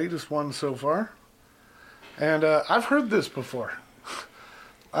our latest one so far. And I've heard this before.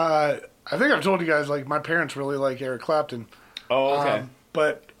 I think I've told you guys, like, my parents really like Eric Clapton. Oh, okay.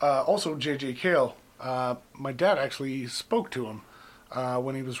 But also J.J. Cale. My dad actually spoke to him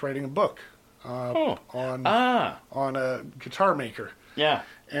when he was writing a book on a Guitar Maker. Yeah.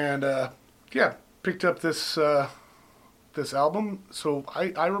 And picked up this this album. So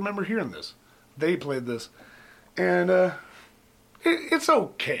I remember hearing this. They played this, and it's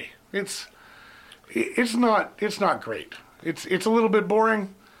okay. It's not great. It's a little bit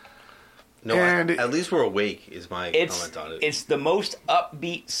boring. No, And at least we're awake is my comment on it. It's the most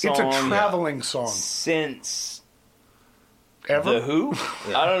upbeat song. It's a traveling song Since ever. The Who?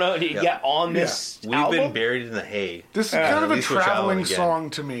 I don't know. Yeah, on this We've album? been buried in the hay. This is kind of at a least we're traveling traveling again. song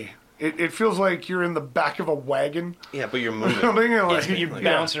to me. It feels like you're in the back of a wagon. Yeah, but you're moving. Something like, You're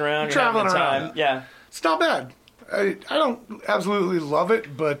bouncing around. You're traveling having a around. time. Yeah. It's not bad. I don't absolutely love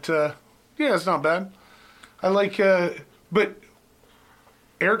it, but yeah, it's not bad. I like, but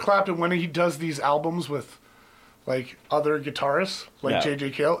Eric Clapton, when he does these albums with like other guitarists, like Yeah. J.J.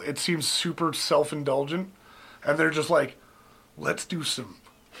 Cale, it seems super self-indulgent, and they're just like, let's do some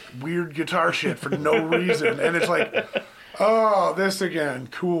weird guitar shit for no reason, and it's like, oh, this again,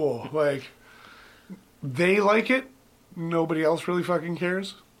 cool. Like, they like it. Nobody else really fucking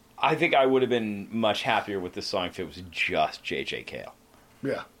cares. I think I would have been much happier with this song if it was just J.J. Cale.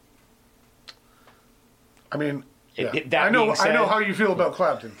 Yeah. I mean, yeah. That I know being said- how you feel about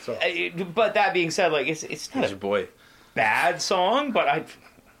Clapton. So But that being said, like it's not He's a your boy. bad song, but I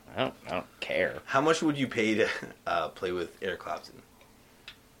don't care. How much would you pay to play with Eric Clapton?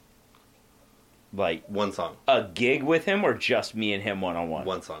 Like One song. a gig with him or just me and him one on one?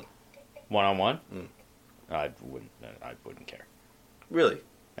 One song. One on one? I wouldn't care. Really?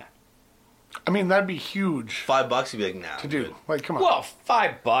 I mean, that'd be huge $5, you'd be like, nah. to do. dude. Like, come on. Well,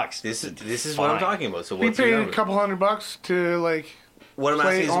 $5. This is what I'm fine. talking about. So we what's your paid a number? couple $100 to like What I'm play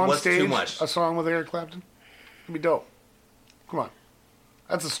asking is on what's stage too much? a song with Eric Clapton. It'd be dope. Come on,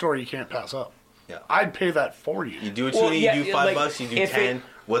 that's a story you can't pass up. Yeah. I'd pay that for you. You do it Well, to me, yeah, you do like, $5, you do if 10. it-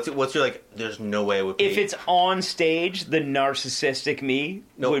 What's your like? There's no way I would pay. If it's on stage, the narcissistic me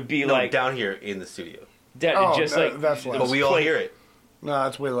would be no, like down here in the studio. Oh, just no, like that's less. But we all play- hear it. No,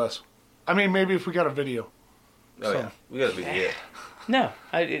 that's way less. I mean, maybe if we got a video. Oh So- yeah, we got a big hit. No,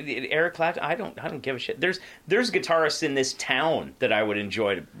 Eric Clapton. I don't give a shit. There's guitarists in this town that I would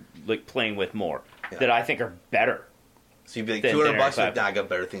enjoy like playing with more. Yeah. That I think are better. So you'd be like Then $200. Eric Like, Clapton. nah, I got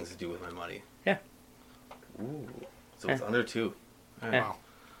better things to do with my money. Yeah, Ooh, so it's under 2. Wow.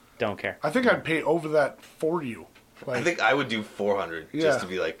 don't care. I think I'd pay over that for you. Like, I think I would do 400 Yeah. just to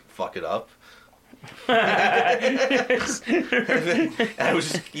be like, fuck it up. I would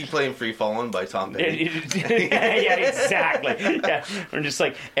just keep playing Free Fallin' by Tom Petty. Yeah, exactly. Yeah. I'm just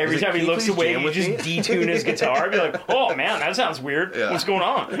like every He's like, time he "Can you looks please away, jam you with just me?" detune his guitar. Be like, oh man, that sounds weird. Yeah. What's going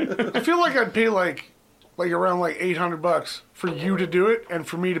on? I feel like I'd pay like around like $800 for you to do it and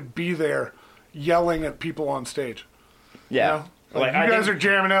for me to be there yelling at people on stage. Yeah. You know? Like, you guys are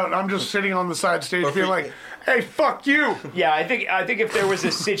jamming out and I'm just sitting on the side stage Or being free- like, hey, fuck you. Yeah, I think if there was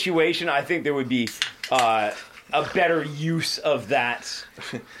a situation, I think there would be a better use of that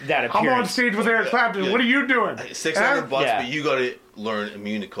appearance. I'm on stage with Eric Clapton. Yeah. What are you doing? $600, Huh? Yeah. but you got to learn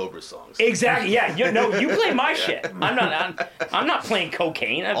Immune to Cobra songs. Exactly. Yeah. You play my shit. I'm not playing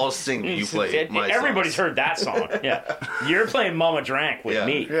cocaine. I'll sing, you play my Everybody's songs. heard that song. Yeah. You're playing Mama Drank with Yeah.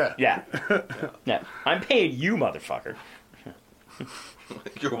 me. Yeah. Yeah. Yeah. I'm paying you, motherfucker.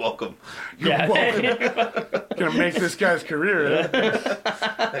 You're welcome. Yeah. Gonna make this guy's career. Huh?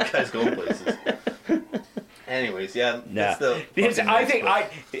 That guy's going places. Anyways, yeah. Yeah. That's the Because fucking I next think one.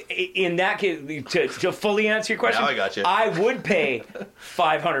 in that case, to fully answer your question, Now I got you. I would pay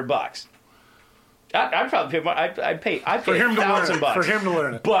 $500. I'd probably pay. I'd pay For him to learn it. $1,000. For him to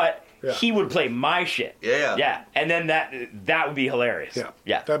learn it. But Yeah. he would play my shit. Yeah. Yeah. And then that would be hilarious. Yeah.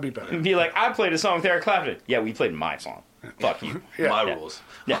 Yeah. That'd be better. And be like, I played a song with Eric Clapton. Yeah, we played my song. Fuck you. Yeah. My Yeah. rules.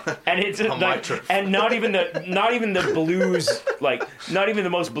 Yeah, and it's On my like, turf. and not even the blues, like not even the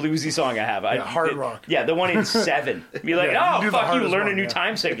most bluesy song I have. hard rock. Yeah, the one in 7. Be like, Yeah, you do oh the fuck you, hardest learn a one, new yeah.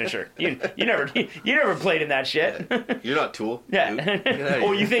 time signature. You never played in that shit. You're not Tool. Yeah. dude. Get outta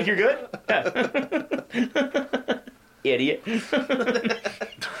Oh, here. you think you're good? Yeah. idiot.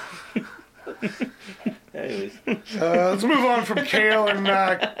 Anyways, Let's move on from Cale and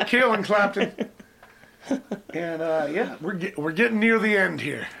Clapton. And yeah, we're getting near the end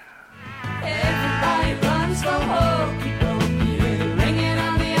here. Everybody runs for hokey pokey, ringing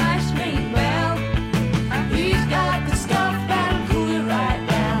on the ice cream bell. He's got the stuff that'll cool you right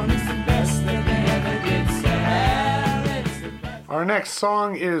down. It's the best that they ever did sell. It's the best. Our next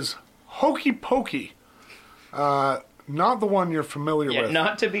song is Hokey Pokey. Not the one you're familiar Yeah, with.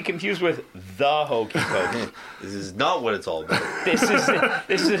 not to be confused with the Hokey Pokey. this is not what it's all about. This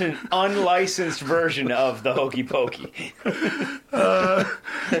is an unlicensed version of the Hokey Pokey. This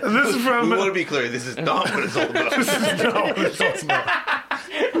is We from. want to be clear. This is not what it's all about. No, it's not.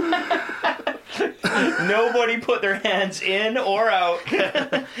 Nobody put their hands in or out.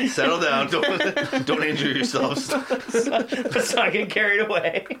 Settle down. Don't injure yourselves. Let's not get carried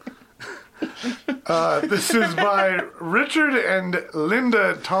away. This is by Richard and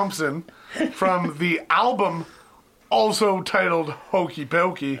Linda Thompson from the album also titled Hokey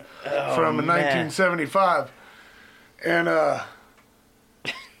Pokey from 1975. And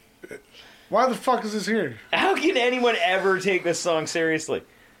why the fuck is this here? How can anyone ever take this song seriously?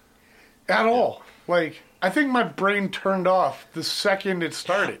 At all. Like, I think my brain turned off the second it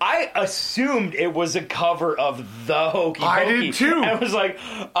started. I assumed it was a cover of the Hokey Pokey. I did too. I was like,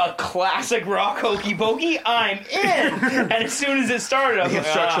 a classic rock Hokey Pokey? I'm in! And as soon as it started, I was The like,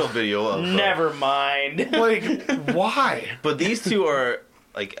 instructional video of never mind. Like, why? But these two are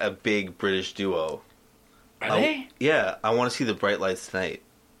like a big British duo. Are they? Yeah, I want to see the Bright Lights Tonight.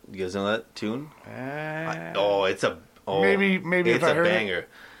 You guys know that tune? It's a Maybe it's if I a heard it. banger.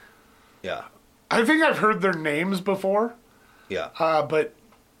 Yeah, I think I've heard their names before, yeah. but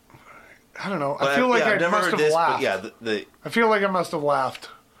I don't know. I feel like I I've never must heard have this, laughed. but yeah, the I feel like I must have laughed.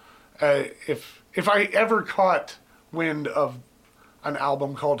 If I ever caught wind of an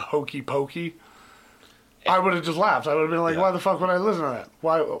album called Hokey Pokey, I would have just laughed. I would have been like, Yeah. why the fuck would I listen to that?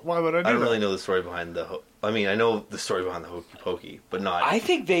 Why would I do I don't that? really know the story behind I mean, I know the story behind the Hokey Pokey, but not. I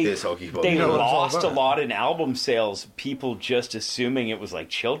think this Hokey Pokey. they know what it's all lost a about. lot in album sales, people just assuming it was like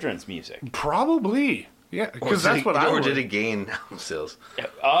children's music. Probably. Yeah, because that's what I Or would. did it gain sales?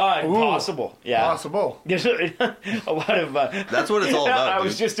 Impossible. Yeah. Possible. There's a lot of. That's what it's all about. I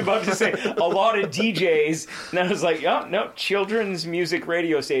was dude. just about to say a lot of DJs, and I was like, oh, no, children's music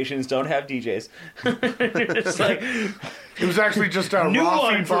radio stations don't have DJs. It's like, It was actually just a new Rafi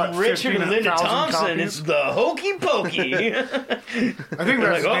one bought from Richard and Linda 15,000 Thompson. copies. It's the Hokey Pokey. I think They're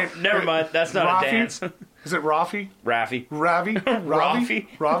that's like, oh, never mind. That's not Rafi? a dance. Is it Rafi? Rafi. Ravi? Rafi.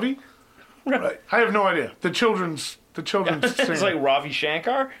 Ravi? Right. I have no idea. The children's singer. It's like Ravi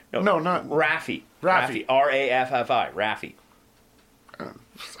Shankar? No, not Raffi. Raffi. R-A-F-F-I. Raffi.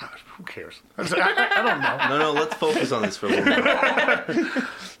 Who cares? I don't know. No, let's focus on this for a little bit.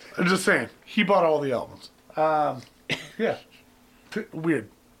 I'm just saying. He bought all the albums. Yeah. Weird.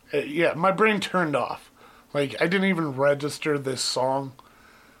 Yeah, my brain turned off. Like, I didn't even register this song.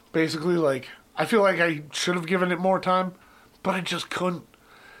 Basically, like, I feel like I should have given it more time, but I just couldn't.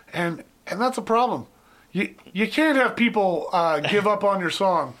 And that's a problem. You can't have people give up on your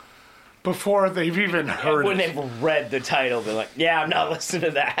song before they've even heard When it. they've read the title, they're like, yeah, I'm not listening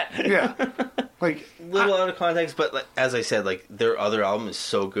to that. Yeah. Like, Little out of context, but like, as I said, like their other album is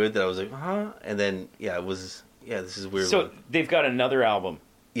so good that I was like, huh? And then this is weird. So one. they've got another album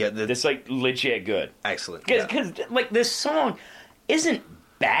Yeah, that's like legit good. excellent. Because Yeah. like this song isn't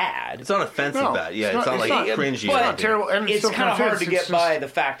bad. It's not offensive No, bad. Yeah, it's it's not- not it's like not- cringy. but or not anything. terrible. And It's still kind of hard to fits. get It's by just- the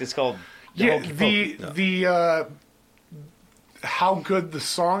fact it's called the Yeah, Hokey Pokey. the how good the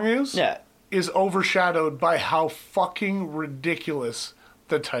song is Yeah. is overshadowed by how fucking ridiculous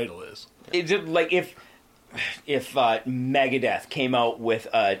the title is. It's like if Megadeth came out with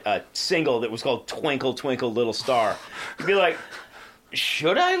a single that was called Twinkle Twinkle Little Star, you'd be like,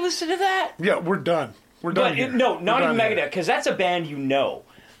 should I listen to that? Yeah, we're done. We're done. But here. no, We're not done even here. Megadeth, because that's a band you know.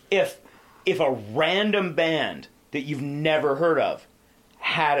 If a random band that you've never heard of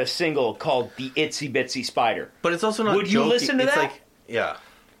had a single called The Itsy Bitsy Spider, But it's also not. Would you jokey. listen to it's that? Like, yeah,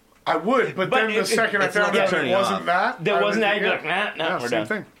 I would, but then the it- second I it's found not out it turning wasn't off. that, That I wasn't would- that, you'd be yeah. like, nah, Yeah, we're same done.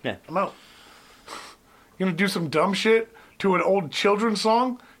 thing. Yeah. I'm out. You gonna do some dumb shit to an old children's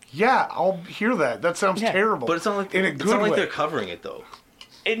song? Yeah, I'll hear that. That sounds Yeah. terrible. but it's not like in a it's good not like way. they're covering it though.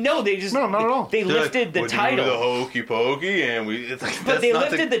 No, they just No, not at all. They They're lifted like, the "We're doing title. the Hokey Pokey, and we. It's like, But that's they not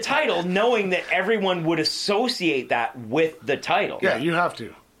lifted the title knowing that everyone would associate that with the title. Yeah, you have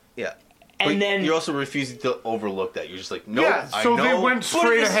to. Yeah. And But then- you're also refusing to overlook that. You're just like, no, Yeah, so I know. they went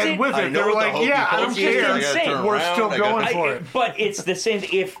straight the ahead same- with I it. know They were what the like, Hokey yeah, I don't Pokey is, care. I gotta turn We're around, still I going gotta- for it. But it's the same.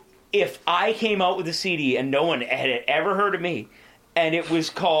 if I came out with a CD and no one had ever heard of me, and it was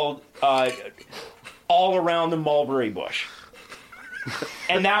called All Around the Mulberry Bush,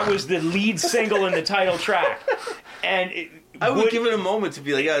 and that was the lead single in the title track, and I would give it a moment to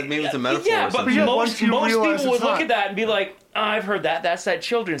be like, yeah, maybe it's a metaphor. Yeah, or but something. most you people realize would it's look not. at that and be like, oh, I've heard that. That's that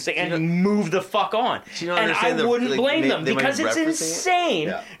children's thing, and move the fuck on. Do you not And I understand that, wouldn't like, blame them they might because be it's referencing it? insane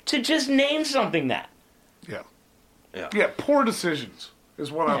Yeah. to just name something that. Yeah. Yeah. Yeah, poor decisions is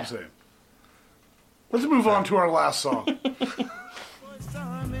what I'm saying. Let's move on to our last song.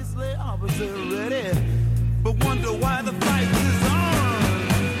 Time is the opposite ready, but wonder why the fight is on.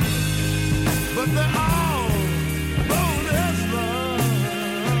 But they're all bold as love.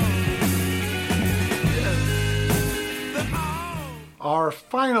 Yes. They're all. Our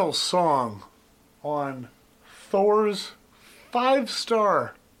final song on Thor's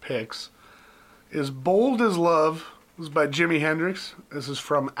 5-star picks is Bold as Love. This is by Jimi Hendrix. This is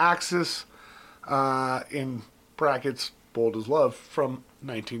from Axis, in brackets, Bold as Love, from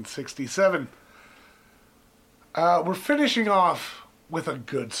 1967. We're finishing off with a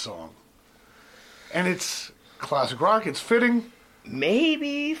good song. And it's classic rock. It's fitting.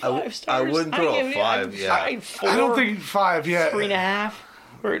 Maybe 5 stars. I wouldn't throw a 5, yeah. I don't think 5 yet. 3.5.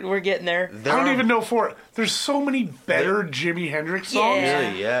 We're getting there. I don't even know 4. There's so many better Jimi Hendrix songs. Yeah.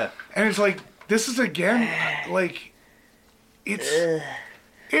 Really, yeah. And it's like, this is again, like, it's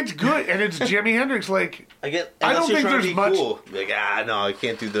good, and it's Jimi Hendrix. Like, I don't don't think trying there's to be much- cool. Like, no, I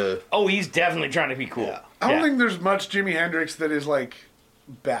can't do the. Oh, he's definitely trying to be cool. Yeah. I don't Yeah. think there's much Jimi Hendrix that is like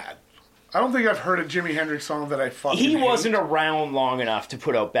bad. I don't think I've heard a Jimi Hendrix song that I fucking He hate. wasn't around long enough to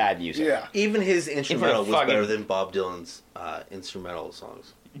put out bad music. Yeah, Even his instrumental was fucking- better than Bob Dylan's instrumental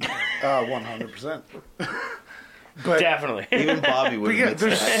songs. 100%. But Definitely. Even Bobby would but yeah, admit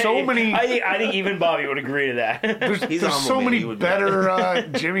there's that. so many. I think even Bobby would agree to that. There's, He's a there's humble so man, many he would better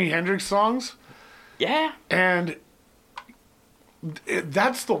Jimi Hendrix songs, Yeah. and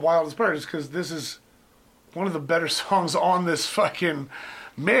that's the wildest part. Is because this is one of the better songs on this fucking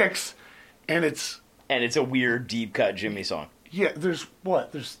mix, and it's. And it's a weird, deep cut Jimmy song. Yeah, there's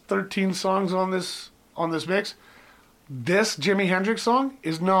 13 songs on this mix. This Jimi Hendrix song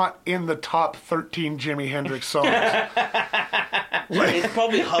is not in the top 13 Jimi Hendrix songs. It's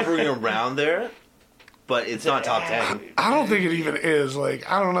probably hovering around there, but it's not top 10. I don't think it even is.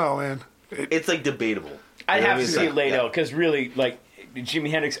 Like, I don't know, man. It's like debatable. I'd You know have what to I see mean? it laid Yeah. out because really, like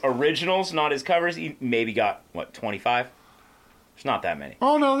Jimi Hendrix originals, not his covers, he maybe got 25. There's not that many.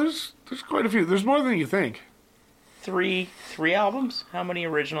 Oh no, there's quite a few. There's more than you think. Three albums. How many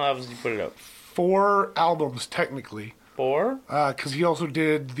original albums did he put it out? 4 albums technically, 4. because he also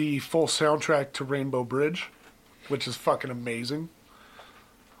did the full soundtrack to Rainbow Bridge, which is fucking amazing.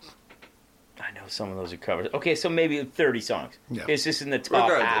 I know some of those are covers. Okay, so maybe 30 songs. Yeah. It's just in the top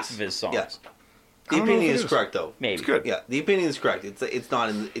Regardless. half of his songs. Yeah. I The don't know opinion if it is is. correct, though. Maybe. It's good. Yeah, the opinion is correct. It's not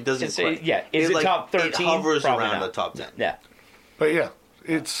in. It doesn't. It's yeah. Is it top 13? It hovers Probably around not. the top 10. Yeah. But yeah,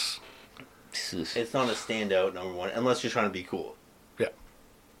 it's It's not a standout number one unless you're trying to be cool. yeah.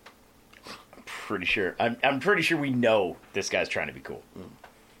 Pretty sure. I'm pretty sure we know this guy's trying to be cool.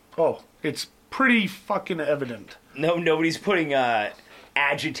 Oh, it's pretty fucking evident. No, nobody's putting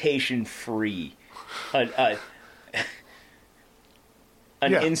agitation free. An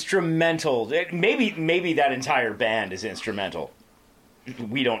Yeah. instrumental. Maybe that entire band is instrumental.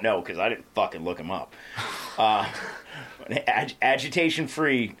 We don't know because I didn't fucking look him up. Agitation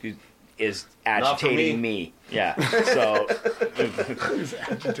free is Not for agitating me. me. Yeah. So It's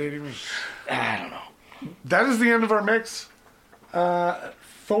agitating me. I don't know. That is the end of our mix.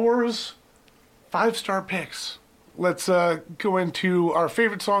 Thor's 5-star picks. Let's go into our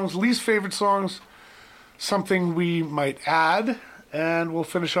favorite songs, least favorite songs, something we might add, and we'll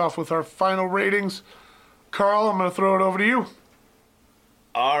finish off with our final ratings. Carl, I'm going to throw it over to you.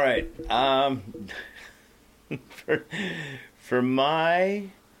 All right. For my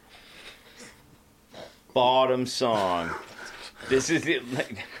bottom song, this is it.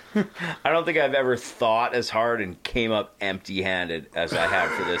 Like, I don't think I've ever thought as hard and came up empty-handed as I have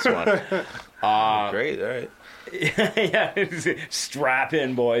for this one. Great, all right. Yeah, strap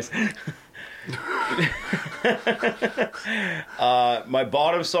in, boys. My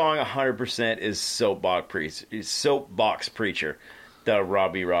bottom song, 100%, is Soapbox Preacher, the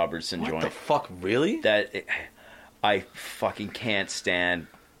Robbie Robertson joint. The fuck, really? I fucking can't stand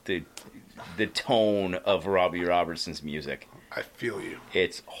the tone of Robbie Robertson's music. I feel you.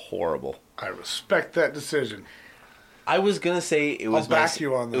 It's horrible. I respect that decision. I was gonna say it was back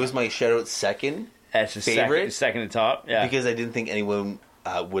you on It that. was my shout out second That's the Favorite? second to top. Yeah. because I didn't think anyone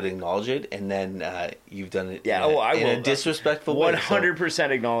would acknowledge it, and then you've done it Yeah, in, I in will. a disrespectful way. 100%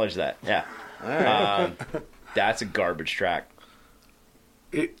 acknowledge that. Yeah. That's a garbage track.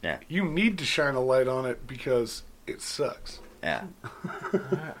 Yeah. You need to shine a light on it because it sucks. Yeah.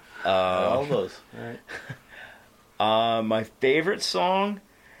 All those. All right. My favorite song,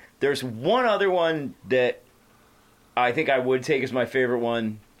 there's one other one that I think I would take as my favorite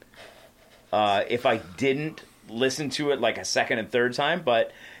one if I didn't listen to it like a second and third time,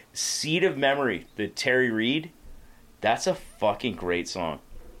 but Seed of Memory, the Terry Reid, that's a fucking great song.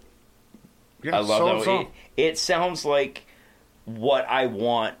 Yeah, I love solid that. song. It sounds like what I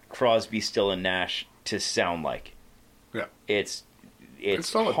want Crosby, Still, and Nash to sound like. Yeah. It's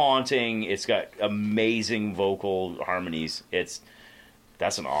solid. haunting. It's got amazing vocal harmonies.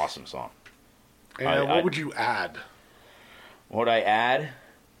 That's an awesome song. And what would you add? What I add?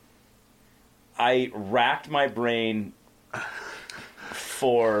 I racked my brain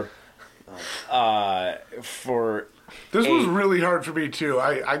for This was really hard for me too.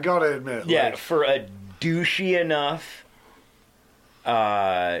 I gotta admit. yeah, like, for a douchey enough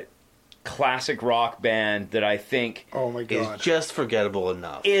classic rock band that I think oh my god. It's just forgettable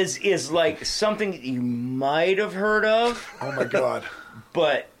enough. is like something that you might have heard of Oh my god.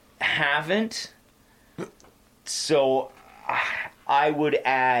 but haven't. So I would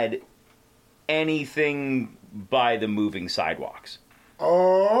add anything by the Moving Sidewalks.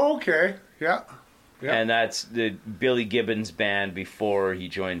 Oh, okay. Yeah. Yeah. And that's the Billy Gibbons band before he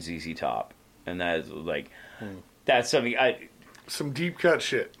joined ZZ Top. And that's like, that's something Some deep cut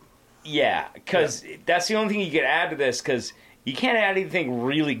shit. yeah, because that's the only thing you could add to this, because you can't add anything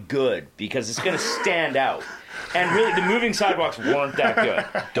really good, because it's going to stand out. And really, the Moving Sidewalks weren't that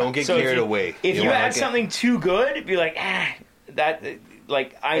good. Don't get So carried away. If you wanna add get- something too good, it'd be like, that,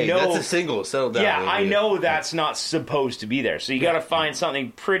 like, I Hey, know. that's a single. Settle down. Yeah, I know that's not supposed to be there. So you got to find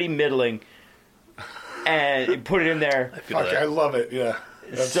something pretty middling and put it in there. Fuck, I love it. Yeah.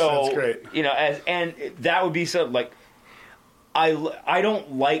 That's great. You know, and that would be something like, I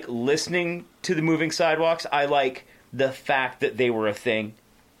don't like listening to the Moving Sidewalks. I like the fact that they were a thing,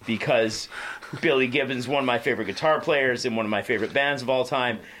 because Billy Gibbons, one of my favorite guitar players and one of my favorite bands of all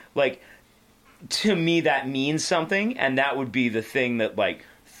time. Like, to me, that means something, and that would be the thing that, like,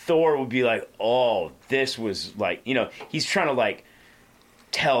 Thor would be like, oh, this was, like, you know, he's trying to, like,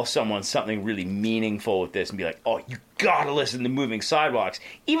 tell someone something really meaningful with this and be like, oh, you gotta listen to Moving Sidewalks,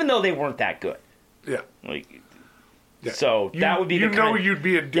 even though they weren't that good. Yeah. Like, Yeah. so that would be you the know kind, you'd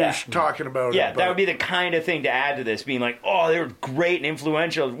be a douche talking about it. yeah, but that would be the kind of thing to add to this, being like, oh, they were great and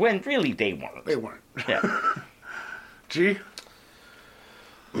influential, when really they weren't. They weren't. Yeah. G?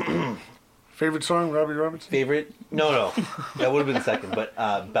 Favorite song, Robbie Robertson? Favorite? No. That would have been second, but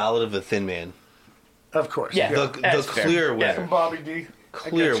Ballad of the Thin Man. Of course. Yeah. The That's fair. clear Yeah. From winner. Bobby D.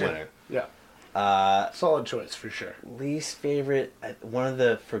 Clear I getcha. winner. Yeah. Solid choice for sure. Least favorite, one of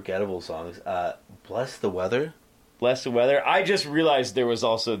the forgettable songs, Bless the Weather. Bless the Weather. I just realized there was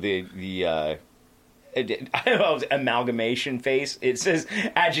also the I don't know, amalgamation face. It says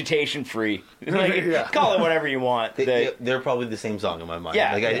agitation free. Like, Yeah. call it whatever you want. They're probably the same song in my mind.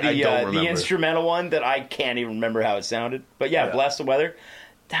 Yeah, like, I don't remember. the instrumental one that I can't even remember how it sounded. But yeah, Yeah. Bless the Weather.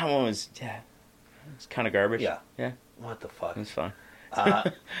 That one was, it's kind of garbage. Yeah. Yeah, What the fuck? it's fun.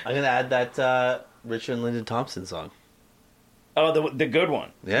 I'm gonna add that Richard and Lyndon Thompson song. Oh, the good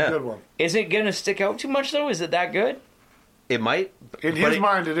one. Yeah, Good one. Is it going to stick out too much, though? Is it that good? it might. In but his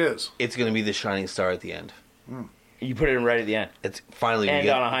mind, it is. it's gonna be the shining star at the end. You put it in right at the end. It's finally And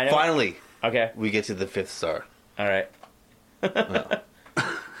on a high note? finally Okay, we get to the fifth star. all right.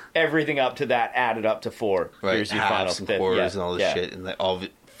 Everything up to that added up to 4. Right, Here's your halves final and fifth. quarters Yeah, and all this yeah. shit, and all of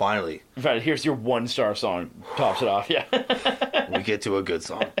it. Finally, In fact, here's your 1-star song. Tops it off. Yeah. we get to a good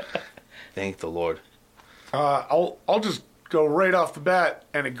song. Thank the Lord. I'll just go right off the bat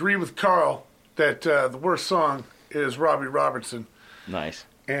and agree with Carl that the worst song is Robbie Robertson. Nice.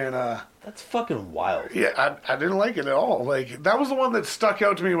 And That's fucking wild. yeah, I didn't like it at all. Like, that was the one that stuck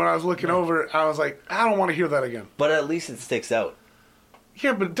out to me when I was looking over it. I was like, I don't want to hear that again. But at least it sticks out.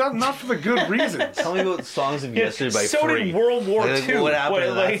 Yeah, but not for the good reasons. Tell me about Songs of Yesterday by so Free. did World War Like, II. What happened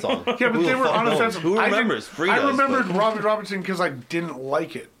to like- that song? Yeah, but Who they the were fuck knows? unoffensive. Who I remembers? didn't- Free I does, remembered but- Robbie Robertson because I didn't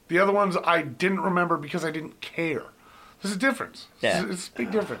like it. The other ones I didn't remember because I didn't care. There's a difference. Yeah. It's a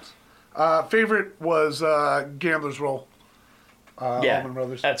big difference. Favorite was Gambler's Roll. Yeah, Allman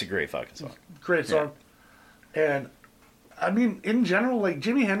Brothers. that's a great fucking song. Great song. And, I mean, in general, like,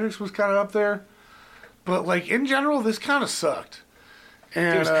 Jimi Hendrix was kind of up there. But, like, in general, this kind of sucked.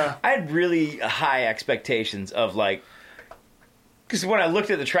 And, I had really high expectations of, like, because when I looked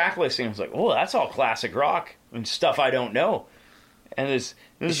at the track listing, I was like, oh, that's all classic rock and stuff I don't know. And this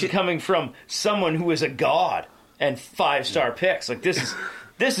is coming from someone who is a god and 5-star picks. Like this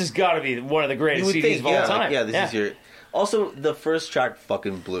has got to be one of the You greatest would CDs think, of all yeah, time. like, this is your. Also, the first track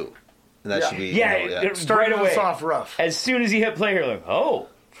fucking blew, and that should be it Started right away. us off rough. As soon as he hit play, you're like, oh,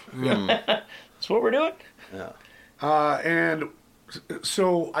 that's what we're doing. And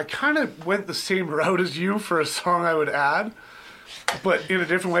so I kind of went the same route as you for a song I would add, but in a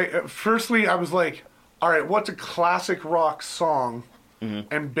different way. Firstly, I was like, all right, what's a classic rock song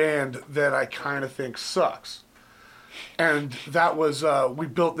and band that I kind of think sucks? And that was We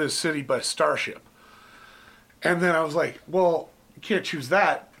Built This City by Starship. And then I was like, well, you can't choose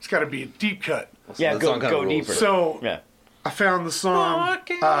that. It's got to be a deep cut. Yeah, the song kinda go rules. deeper. So yeah. I found the song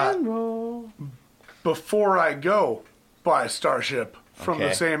Before I Go by Starship from the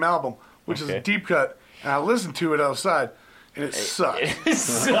Okay. same album, which is a Okay. deep cut. And I listened to it outside, and it sucked.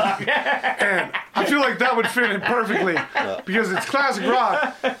 And I feel like that would fit in perfectly because it's classic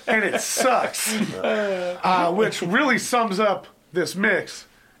rock and it sucks. Which really sums up this mix.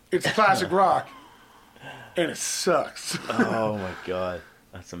 It's classic rock and it sucks. Oh my god,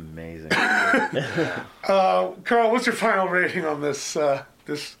 that's amazing. Carl, what's your final rating on this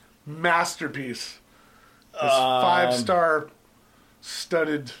this masterpiece? This 5-star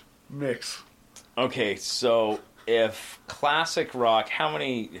studded mix. Okay, so if classic rock, how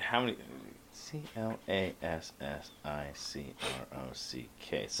many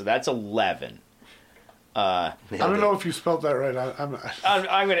CLASSICROCK. So that's 11. I don't know if you spelled that right. I'm not.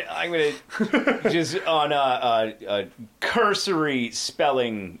 I'm gonna just on a cursory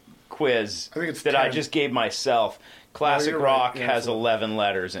spelling quiz I think it's that I 10. just gave myself. Classic you're rock right. Yeah, has 11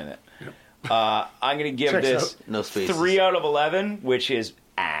 letters in it. I'm gonna give Checks this out. No spaces. 3 out of 11, which is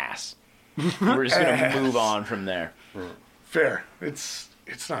ass. We're just gonna Ass. move on from there. Fair. It's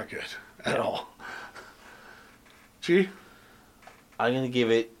not good at all. Gee, I'm gonna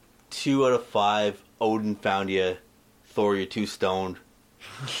give it 2 out of 5. Odin found you. Thor, you're too stoned.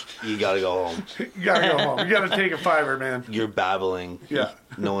 You gotta go home. you gotta go home. You gotta take a fiver, man. You're babbling. Yeah.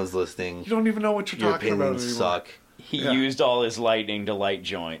 No one's listening. You don't even know what you're Your talking about opinions anymore. suck. He Yeah. used all his lightning to light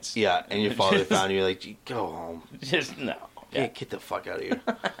joints. Yeah, and your father found you. You're like, go home. Just no. Yeah, get the fuck out of here.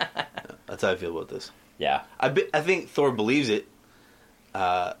 That's how I feel about this. Yeah. I think Thor believes it.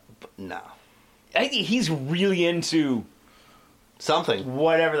 But no. I think he's really into Something.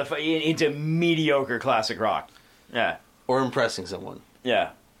 whatever the fuck, into mediocre classic rock. Yeah. Or impressing someone.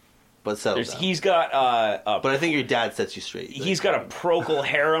 Yeah. But settle There's, down. he's got But I think your dad sets you straight. he's got a Procol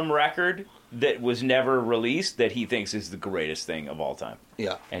Harum record that was never released that he thinks is the greatest thing of all time.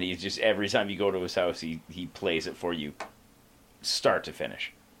 Yeah. And he's just, every time you go to his house, he plays it for you start to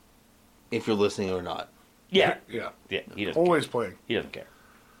finish. If you're listening or not. Yeah. Yeah. Yeah, he doesn't Always playing. He doesn't care.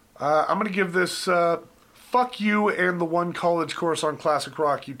 I'm going to give this fuck you and the one college course on classic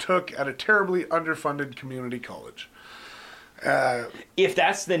rock you took at a terribly underfunded community college. If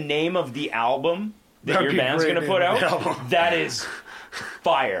that's the name of the album that That'd your be a band's great going to put name of the out, album. that is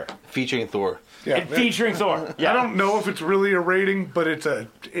fire. Featuring Thor. Yeah, And featuring Thor. Yeah. I don't know if it's really a rating, but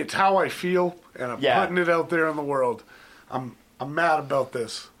it's how I feel, and I'm Yeah. putting it out there in the world. I'm mad about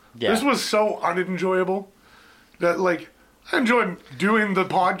this. Yeah. This was so unenjoyable that like I enjoyed doing the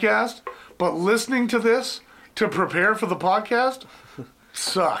podcast, but listening to this to prepare for the podcast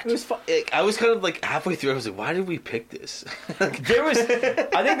sucked. It was fun. I was kind of like halfway through. I was like, "Why did we pick this?" I think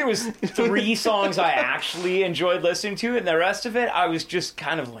there was 3 songs I actually enjoyed listening to, and the rest of it I was just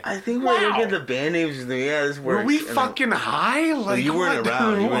kind of like, I think wow. we're looking at the band names. And yeah, this works. Were we And then- fucking high? Like you weren't what?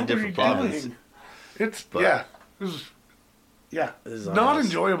 around. You were in What different you doing? province. It's But- yeah. It was, yeah. is Not honest.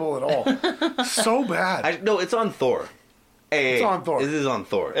 enjoyable at all. So bad. No, it's on Thor. Hey, It's on Thor. This is on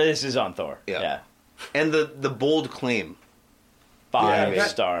Thor. This is on Thor. Yeah. Yeah. And the bold claim. 5 Yeah.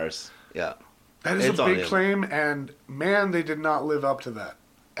 stars. Yeah. That is It's a on big him. claim, and man, they did not live up to that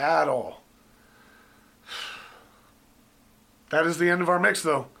at all. That is the end of our mix,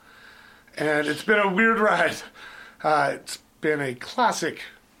 though. And it's been a weird ride. It's been a classic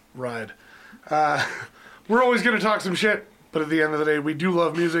ride. We're always going to talk some shit, but at the end of the day, we do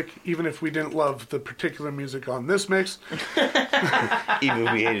love music, even if we didn't love the particular music on this mix. Even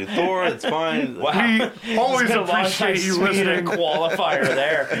if we hated Thor, it's fine. Wow. We always It's been a long time appreciate you since we hit a listening. qualifier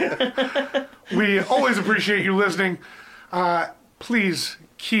there. We always appreciate you listening. Please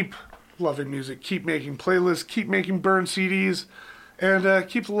keep loving music, keep making playlists, keep making burn CDs, and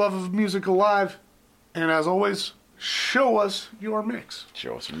keep the love of music alive. And as always, show us your mix.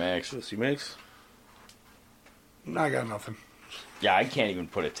 Show us some mix. See, mix. I got nothing. Yeah, I can't even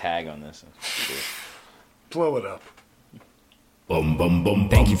put a tag on this. Blow it up. Bum bum bum.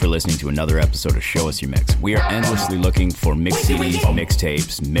 Thank you for listening to another episode of Show Us Your Mix. We are endlessly looking for mix CDs,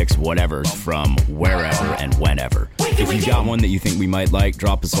 mixtapes, mix whatevers from wherever and whenever. If you got one that you think we might like,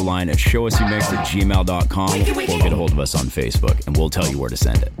 drop us a line at showusyourmix@gmail.com or get a hold of us on Facebook and we'll tell you where to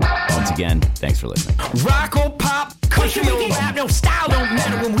send it. Once again, thanks for listening. Rock or pop, country or rap, no style don't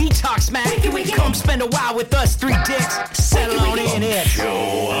matter when we talk smack. Come spend a while with us three dicks, settle on in it.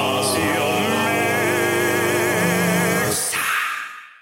 Show us your